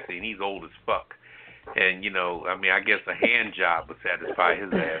and sexy, and he's old as fuck. And, I guess a hand job would satisfy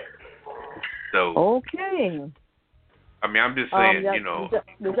his ass. So. Okay. I'm just saying, Did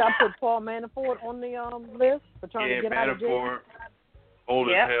y'all put Paul Manafort on the list for trying to get out of jail? Manafort, old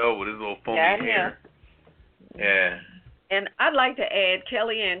as hell with his little phony hair. Yeah. And I'd like to add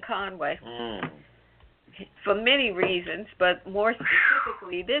Kellyanne Conway for many reasons, but more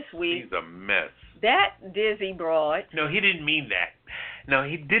specifically this week. She's a mess. That dizzy broad. No, he didn't mean that. No,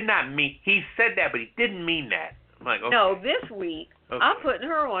 he did not mean. He said that, but he didn't mean that. I'm like, okay. No, this week I'm putting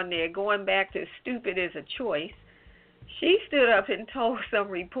her on there. Going back to stupid is a choice. She stood up and told some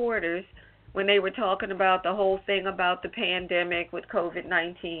reporters when they were talking about the whole thing about the pandemic with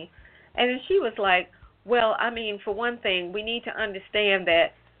COVID-19, and she was like, well, for one thing, we need to understand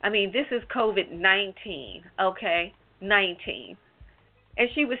that, this is COVID-19, okay? 19. And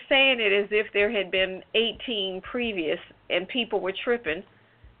she was saying it as if there had been 18 previous and people were tripping,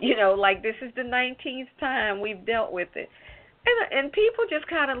 like this is the 19th time we've dealt with it. And people just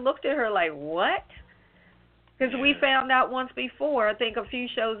kind of looked at her like, what? Because we found out once before, I think a few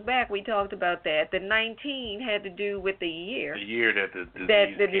shows back, we talked about that. The 19 had to do with the year. The year that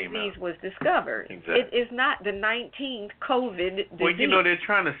the disease was discovered. Exactly. It is not the 19th COVID disease. Well, they're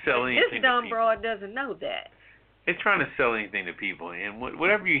trying to sell anything. This dumb broad doesn't know that. They're trying to sell anything to people. And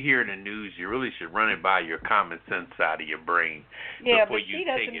whatever you hear in the news, you really should run it by your common sense side of your brain before you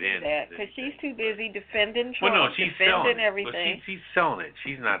take it in. Yeah, but she doesn't do that because she's too busy defending Trump, she's defending selling everything. But she's selling it.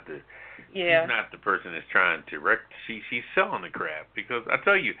 She's not the... Yeah. She's not the person that's trying to she's selling the crap. Because I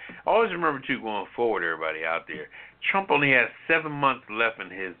tell you, always remember too, going forward, everybody out there, Trump only has 7 months left in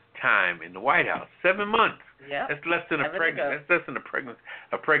his time in the White House. 7 months. Yeah. That's less than a pregnancy. That's less than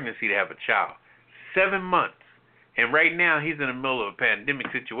a pregnancy to have a child. 7 months. And right now he's in the middle of a pandemic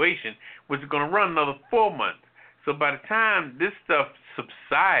situation, which is going to run another 4 months. So by the time this stuff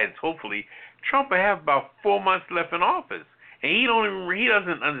subsides, hopefully, Trump will have about 4 months left in office. And he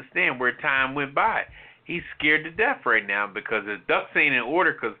doesn't understand where time went by. He's scared to death right now because his ducks ain't in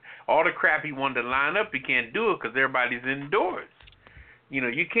order because all the crap he wanted to line up, he can't do it because everybody's indoors. You know,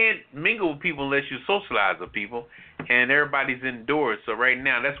 you can't mingle with people unless you socialize with people, and everybody's indoors. So right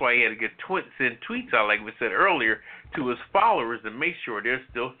now, that's why he had to send tweets out, like we said earlier, to his followers to make sure they're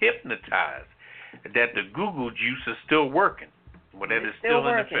still hypnotized, that the Google juice is still working, well, that is still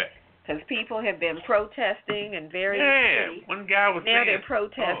in effect. Because people have been protesting in various cities. One guy was now saying, they're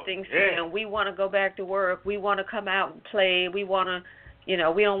protesting, saying, we want to go back to work, we want to come out and play, we want to,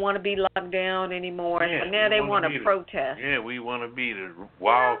 we don't want to be locked down anymore. Yeah, so now they want to protest. We want to be the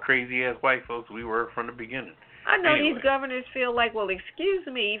wild, crazy-ass white folks we were from the beginning. I know these governors feel like, well, excuse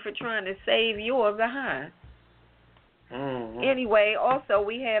me for trying to save your behind. Mm-hmm. Anyway, also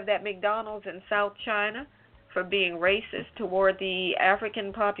we have that McDonald's in South China for being racist toward the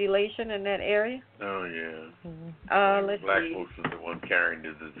African population in that area. Oh, yeah. Mm-hmm. Let's Black see. folks are the one carrying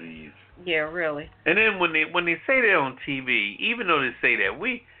the disease. Yeah, really. And then when they say that on TV, even though they say that,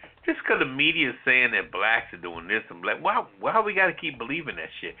 just because the media is saying that blacks are doing this and black, why we got to keep believing that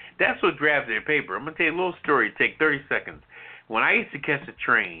shit? That's what grabs their paper. I'm going to tell you a little story. Take 30 seconds. When I used to catch a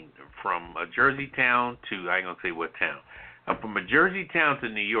train from a Jersey town to, I ain't going to say what town, from a Jersey town to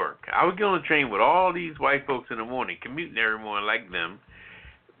New York, I would get on the train with all these white folks in the morning, commuting every morning like them.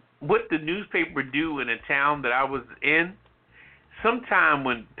 What the newspaper would do in a town that I was in, sometime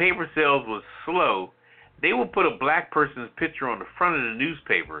when paper sales was slow, they would put a black person's picture on the front of the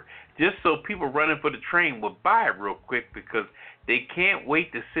newspaper just so people running for the train would buy it real quick because they can't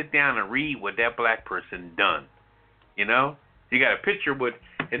wait to sit down and read what that black person done. You know? You got a picture with,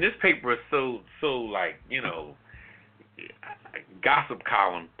 and this paper is so like, gossip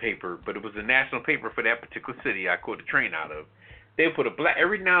column paper, but it was a national paper for that particular city I caught the train out of. They would put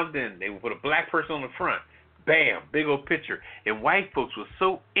every now and then, they would put a black person on the front. Bam, big old picture. And white folks were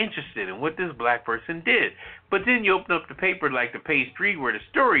so interested in what this black person did. But then you open up the paper, like the page 3 where the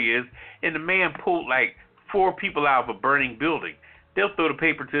story is, and the man pulled like 4 people out of a burning building. They'll throw the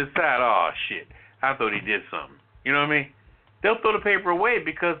paper to the side. Oh, shit, I thought he did something. You know what I mean? They'll throw the paper away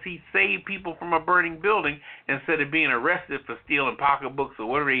because he saved people from a burning building instead of being arrested for stealing pocketbooks or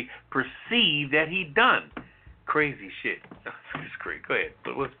whatever they perceive that he done. Crazy shit. It's great. Go ahead.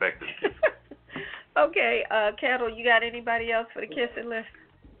 But what's back to the kiss? Okay, Kettle, you got anybody else for the kissing list?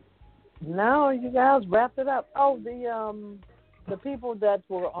 No, you guys wrapped it up. Oh, the people that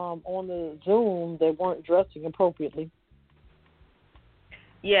were on the Zoom, they weren't dressing appropriately.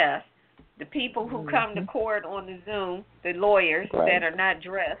 Yes. The people who come to court on the Zoom, the lawyers that are not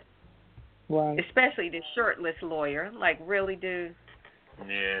dressed, especially the shirtless lawyer, like really, dude.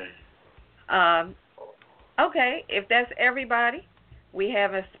 Yeah. Okay, if that's everybody, we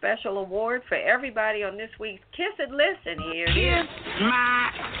have a special award for everybody on this week's Kiss It List, and here it is. Kiss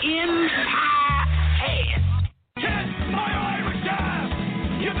my entire ass. Kiss my Irish ass.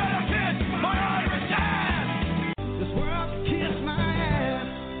 You better kiss my Irish ass. This world, kiss my ass.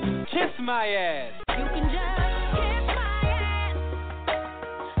 Kiss my ass. You can just kiss my ass.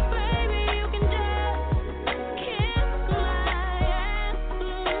 Baby, you can just kiss my ass.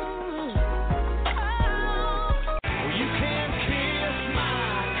 Oh. You can't kiss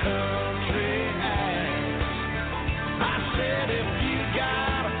my country ass. I said if you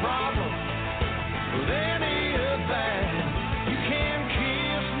got a problem with any of that, you can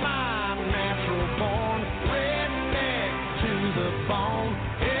kiss my natural born redneck to the bone.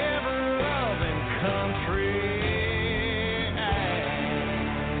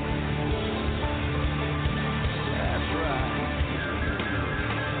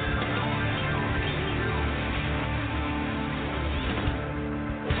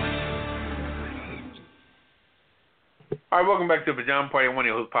 All right, welcome back to the Pajama Party. I'm one of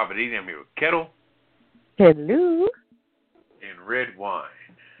your hosts, Papa D. I'm here with Kettle. Hello. And Red Wine.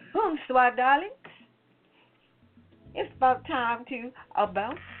 Bonsoir, darlings. It's about time to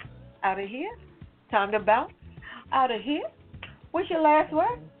bounce out of here. Time to bounce out of here. What's your last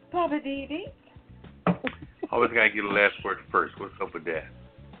word, Papa D? Always got to get the last word first. What's up with that?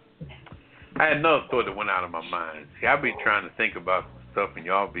 I had another thought that went out of my mind. See, I be trying to think about some stuff, and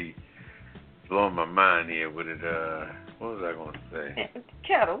y'all be blowing my mind here with it. What was I going to say?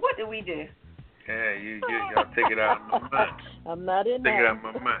 Kettle, what do we do? Yeah, y'all take it out of my mind. I'm not in Take that. it out of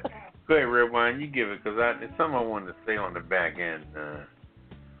my mind. Go ahead, Red Wine. You give it, because it's something I wanted to say on the back end.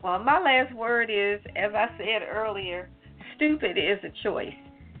 Well, my last word is, as I said earlier, stupid is a choice.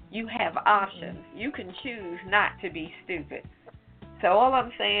 You have options. You can choose not to be stupid. So all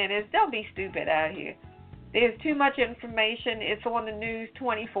I'm saying is, don't be stupid out here. There's too much information. It's on the news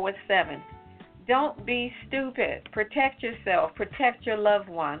 24/7. Don't be stupid. Protect yourself. Protect your loved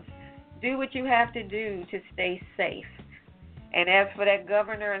ones. Do what you have to do to stay safe. And as for that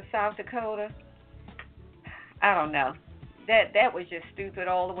governor in South Dakota, I don't know. That was just stupid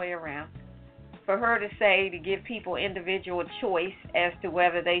all the way around. For her to say to give people individual choice as to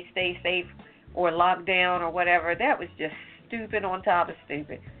whether they stay safe or locked down or whatever, that was just stupid on top of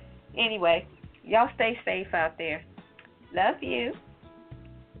stupid. Anyway, y'all stay safe out there. Love you.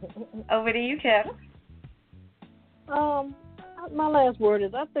 Over to you, Kevin. My last word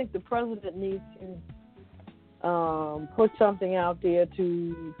is, I think the president needs to put something out there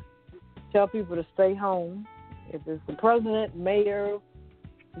to tell people to stay home. If it's the president, mayor,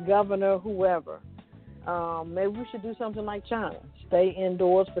 governor, whoever, maybe we should do something like China. Stay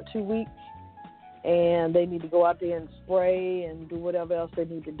indoors for 2 weeks, and they need to go out there and spray and do whatever else they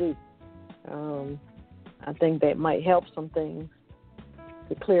need to do. I think that might help some things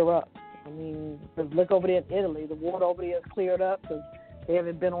to clear up. I mean, look over there in Italy. The water over there is cleared up because they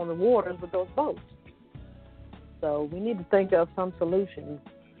haven't been on the waters with those boats. So we need to think of some solution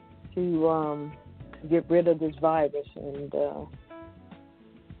to get rid of this virus. And,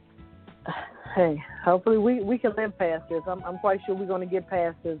 hey, hopefully we can live past this. I'm quite sure we're going to get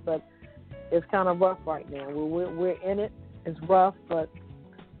past this, but it's kind of rough right now. We're in it. It's rough, but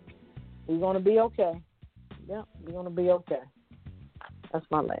we're going to be okay. Yeah, we're going to be okay. That's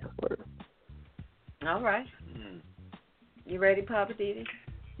my last word. All right. You ready, Papa Didi?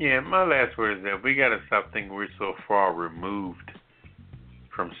 Yeah, my last word is that we got to stop thinking we're so far removed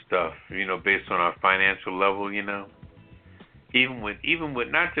from stuff, based on our financial level, Even with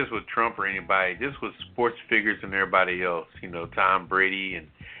not just with Trump or anybody, just with sports figures and everybody else, Tom Brady and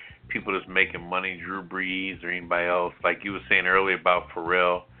people that's making money, Drew Brees or anybody else, like you were saying earlier about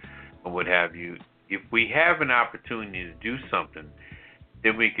Pharrell and what have you. If we have an opportunity to do something,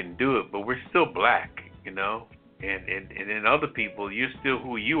 then we can do it, but we're still black, and then other people, you're still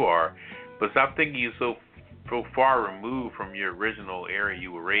who you are, but stop thinking you're so far removed from your original area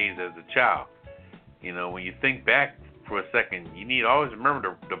you were raised as a child. When you think back for a second, you need to always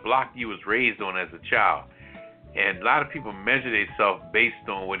remember the block you was raised on as a child. And a lot of people measure themselves based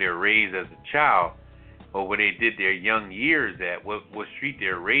on where they were raised as a child or where they did their young years at, what street they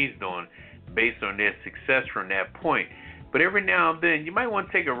were raised on, based on their success from that point. But every now and then, you might want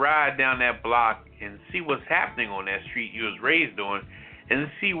to take a ride down that block and see what's happening on that street you was raised on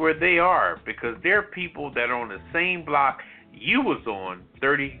and see where they are, because there are people that are on the same block you was on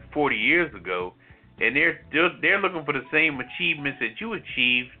 30, 40 years ago, and they're looking for the same achievements that you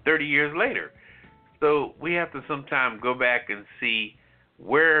achieved 30 years later. So we have to sometime go back and see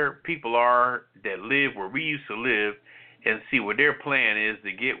where people are that live where we used to live and see what their plan is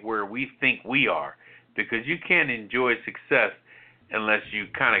to get where we think we are. Because you can't enjoy success unless you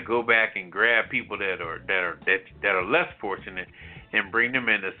kind of go back and grab people that are less fortunate and bring them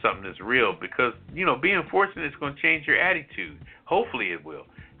into something that's real. Because being fortunate is going to change your attitude. Hopefully it will.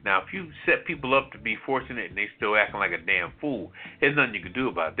 Now, if you set people up to be fortunate and they still acting like a damn fool, there's nothing you can do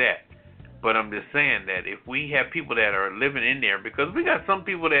about that. But I'm just saying that if we have people that are living in there, because we got some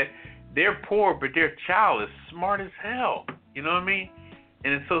people that they're poor, but their child is smart as hell. You know what I mean?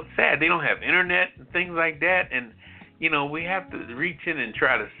 And it's so sad. They don't have internet and things like that. And, we have to reach in and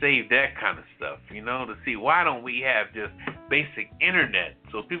try to save that kind of stuff, to see why don't we have just basic internet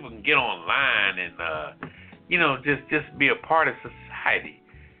so people can get online and, just be a part of society,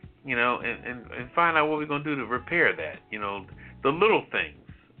 and find out what we're going to do to repair that, the little things.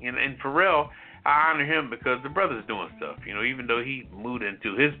 And Pharrell, I honor him because the brother's doing stuff, even though he moved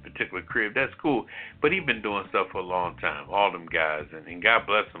into his particular crib, that's cool. But he's been doing stuff for a long time, all them guys, and God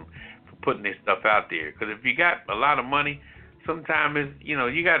bless them for putting their stuff out there. Because if you got a lot of money, sometimes it's,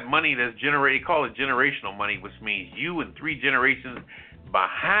 you got money that's generated, call it generational money, which means you and 3 generations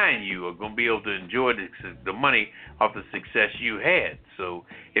behind you are going to be able to enjoy the money off the success you had. So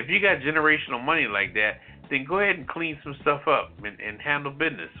if you got generational money like that, then go ahead and clean some stuff up and handle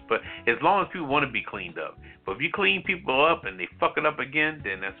business. But as long as people want to be cleaned up. But if you clean people up and they fuck it up again,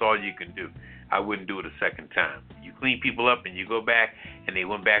 then that's all you can do. I wouldn't do it a second time. You clean people up and you go back and they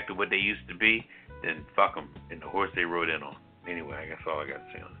went back to what they used to be, then fuck them and the horse they rode in on. Anyway, I guess all I got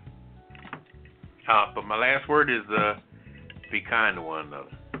to say on it. But my last word is be kind to one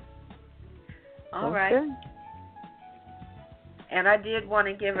another. All right. And I did want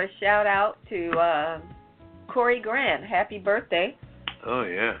to give a shout out to Corey Grant. Happy birthday. Oh,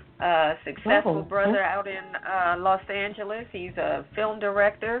 yeah. Successful brother out in Los Angeles. He's a film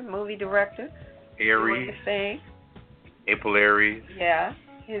director, movie director. Aries. Thing. April Aries. Yeah.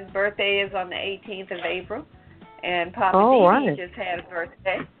 His birthday is on the 18th of April. And Papa Didi just had a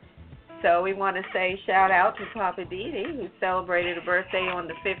birthday. So we want to say shout out to Papa Didi, who celebrated a birthday on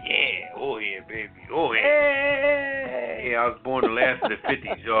the 15th. Yeah. Oh, yeah, baby. Oh, yeah. Hey. Yeah, I was born the last of the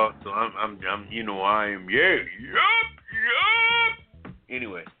 50s, y'all. So I'm you know, I am. Yeah. Yup.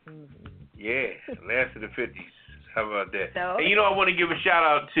 Anyway. Yeah. Last of the 50s. How about that? So, and I want to give a shout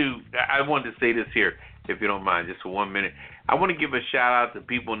out to, I wanted to say this here, if you don't mind, just for 1 minute. I want to give a shout out to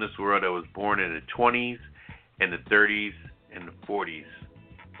people in this world that was born in the 20s and the 30s and the 40s.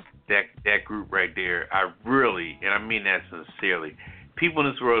 That group right there, I really, and I mean that sincerely, people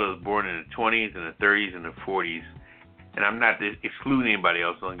in this world that was born in the 20s and the 30s and the 40s, and I'm not excluding anybody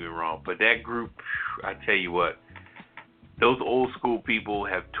else, don't get me wrong, but that group, I tell you what, those old school people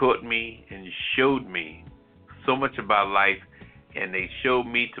have taught me and showed me so much about life, and they showed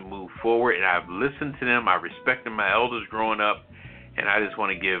me to move forward, and I've listened to them. I respected my elders growing up, and I just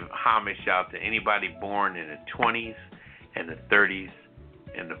want to give homage out to anybody born in the 20s and the 30s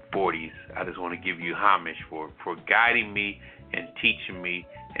and the 40s. I just want to give you homage for guiding me and teaching me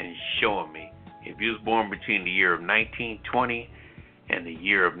and showing me. If you was born between the year of 1920 and the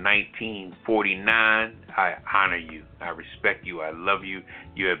year of 1949, I honor you. I respect you. I love you.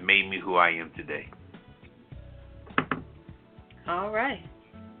 You have made me who I am today. All right.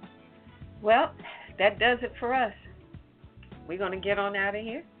 Well, that does it for us. We're going to get on out of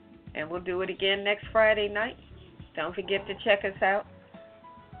here, and we'll do it again next Friday night. Don't forget to check us out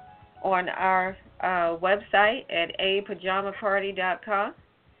on our website at apajamaparty.com.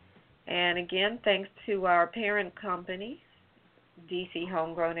 And again, thanks to our parent company, DC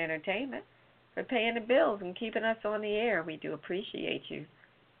Homegrown Entertainment, for paying the bills and keeping us on the air. We do appreciate you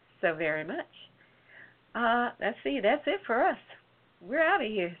so very much. Let's see, that's it for us. We're out of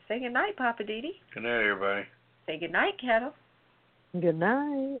here. Say good night, Papa Didi. Good night, everybody. Say good night, Kettle. Good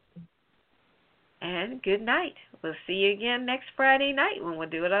night. And good night. We'll see you again next Friday night when we'll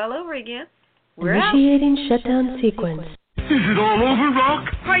do it all over again. We're Initiating shutdown sequence. Is it all over, Rock?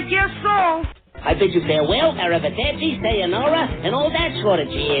 I guess so. I bid you farewell, arrivederci, sayonara, and all that sort of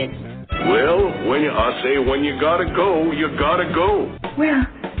cheers. Well, I say when you gotta go, you gotta go. Well,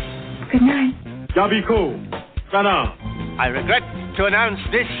 good night. Yabiko. Sana. I regret to announce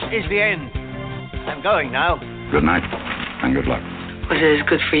this is the end. I'm going now. Good night, and good luck. Was it as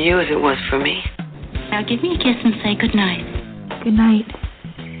good for you as it was for me? Now give me a kiss and say good night. Good night.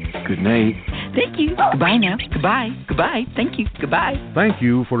 Good night. Thank you. Goodbye now. Goodbye. Goodbye. Thank you. Goodbye. Thank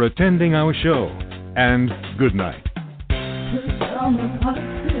you for attending our show, and good night.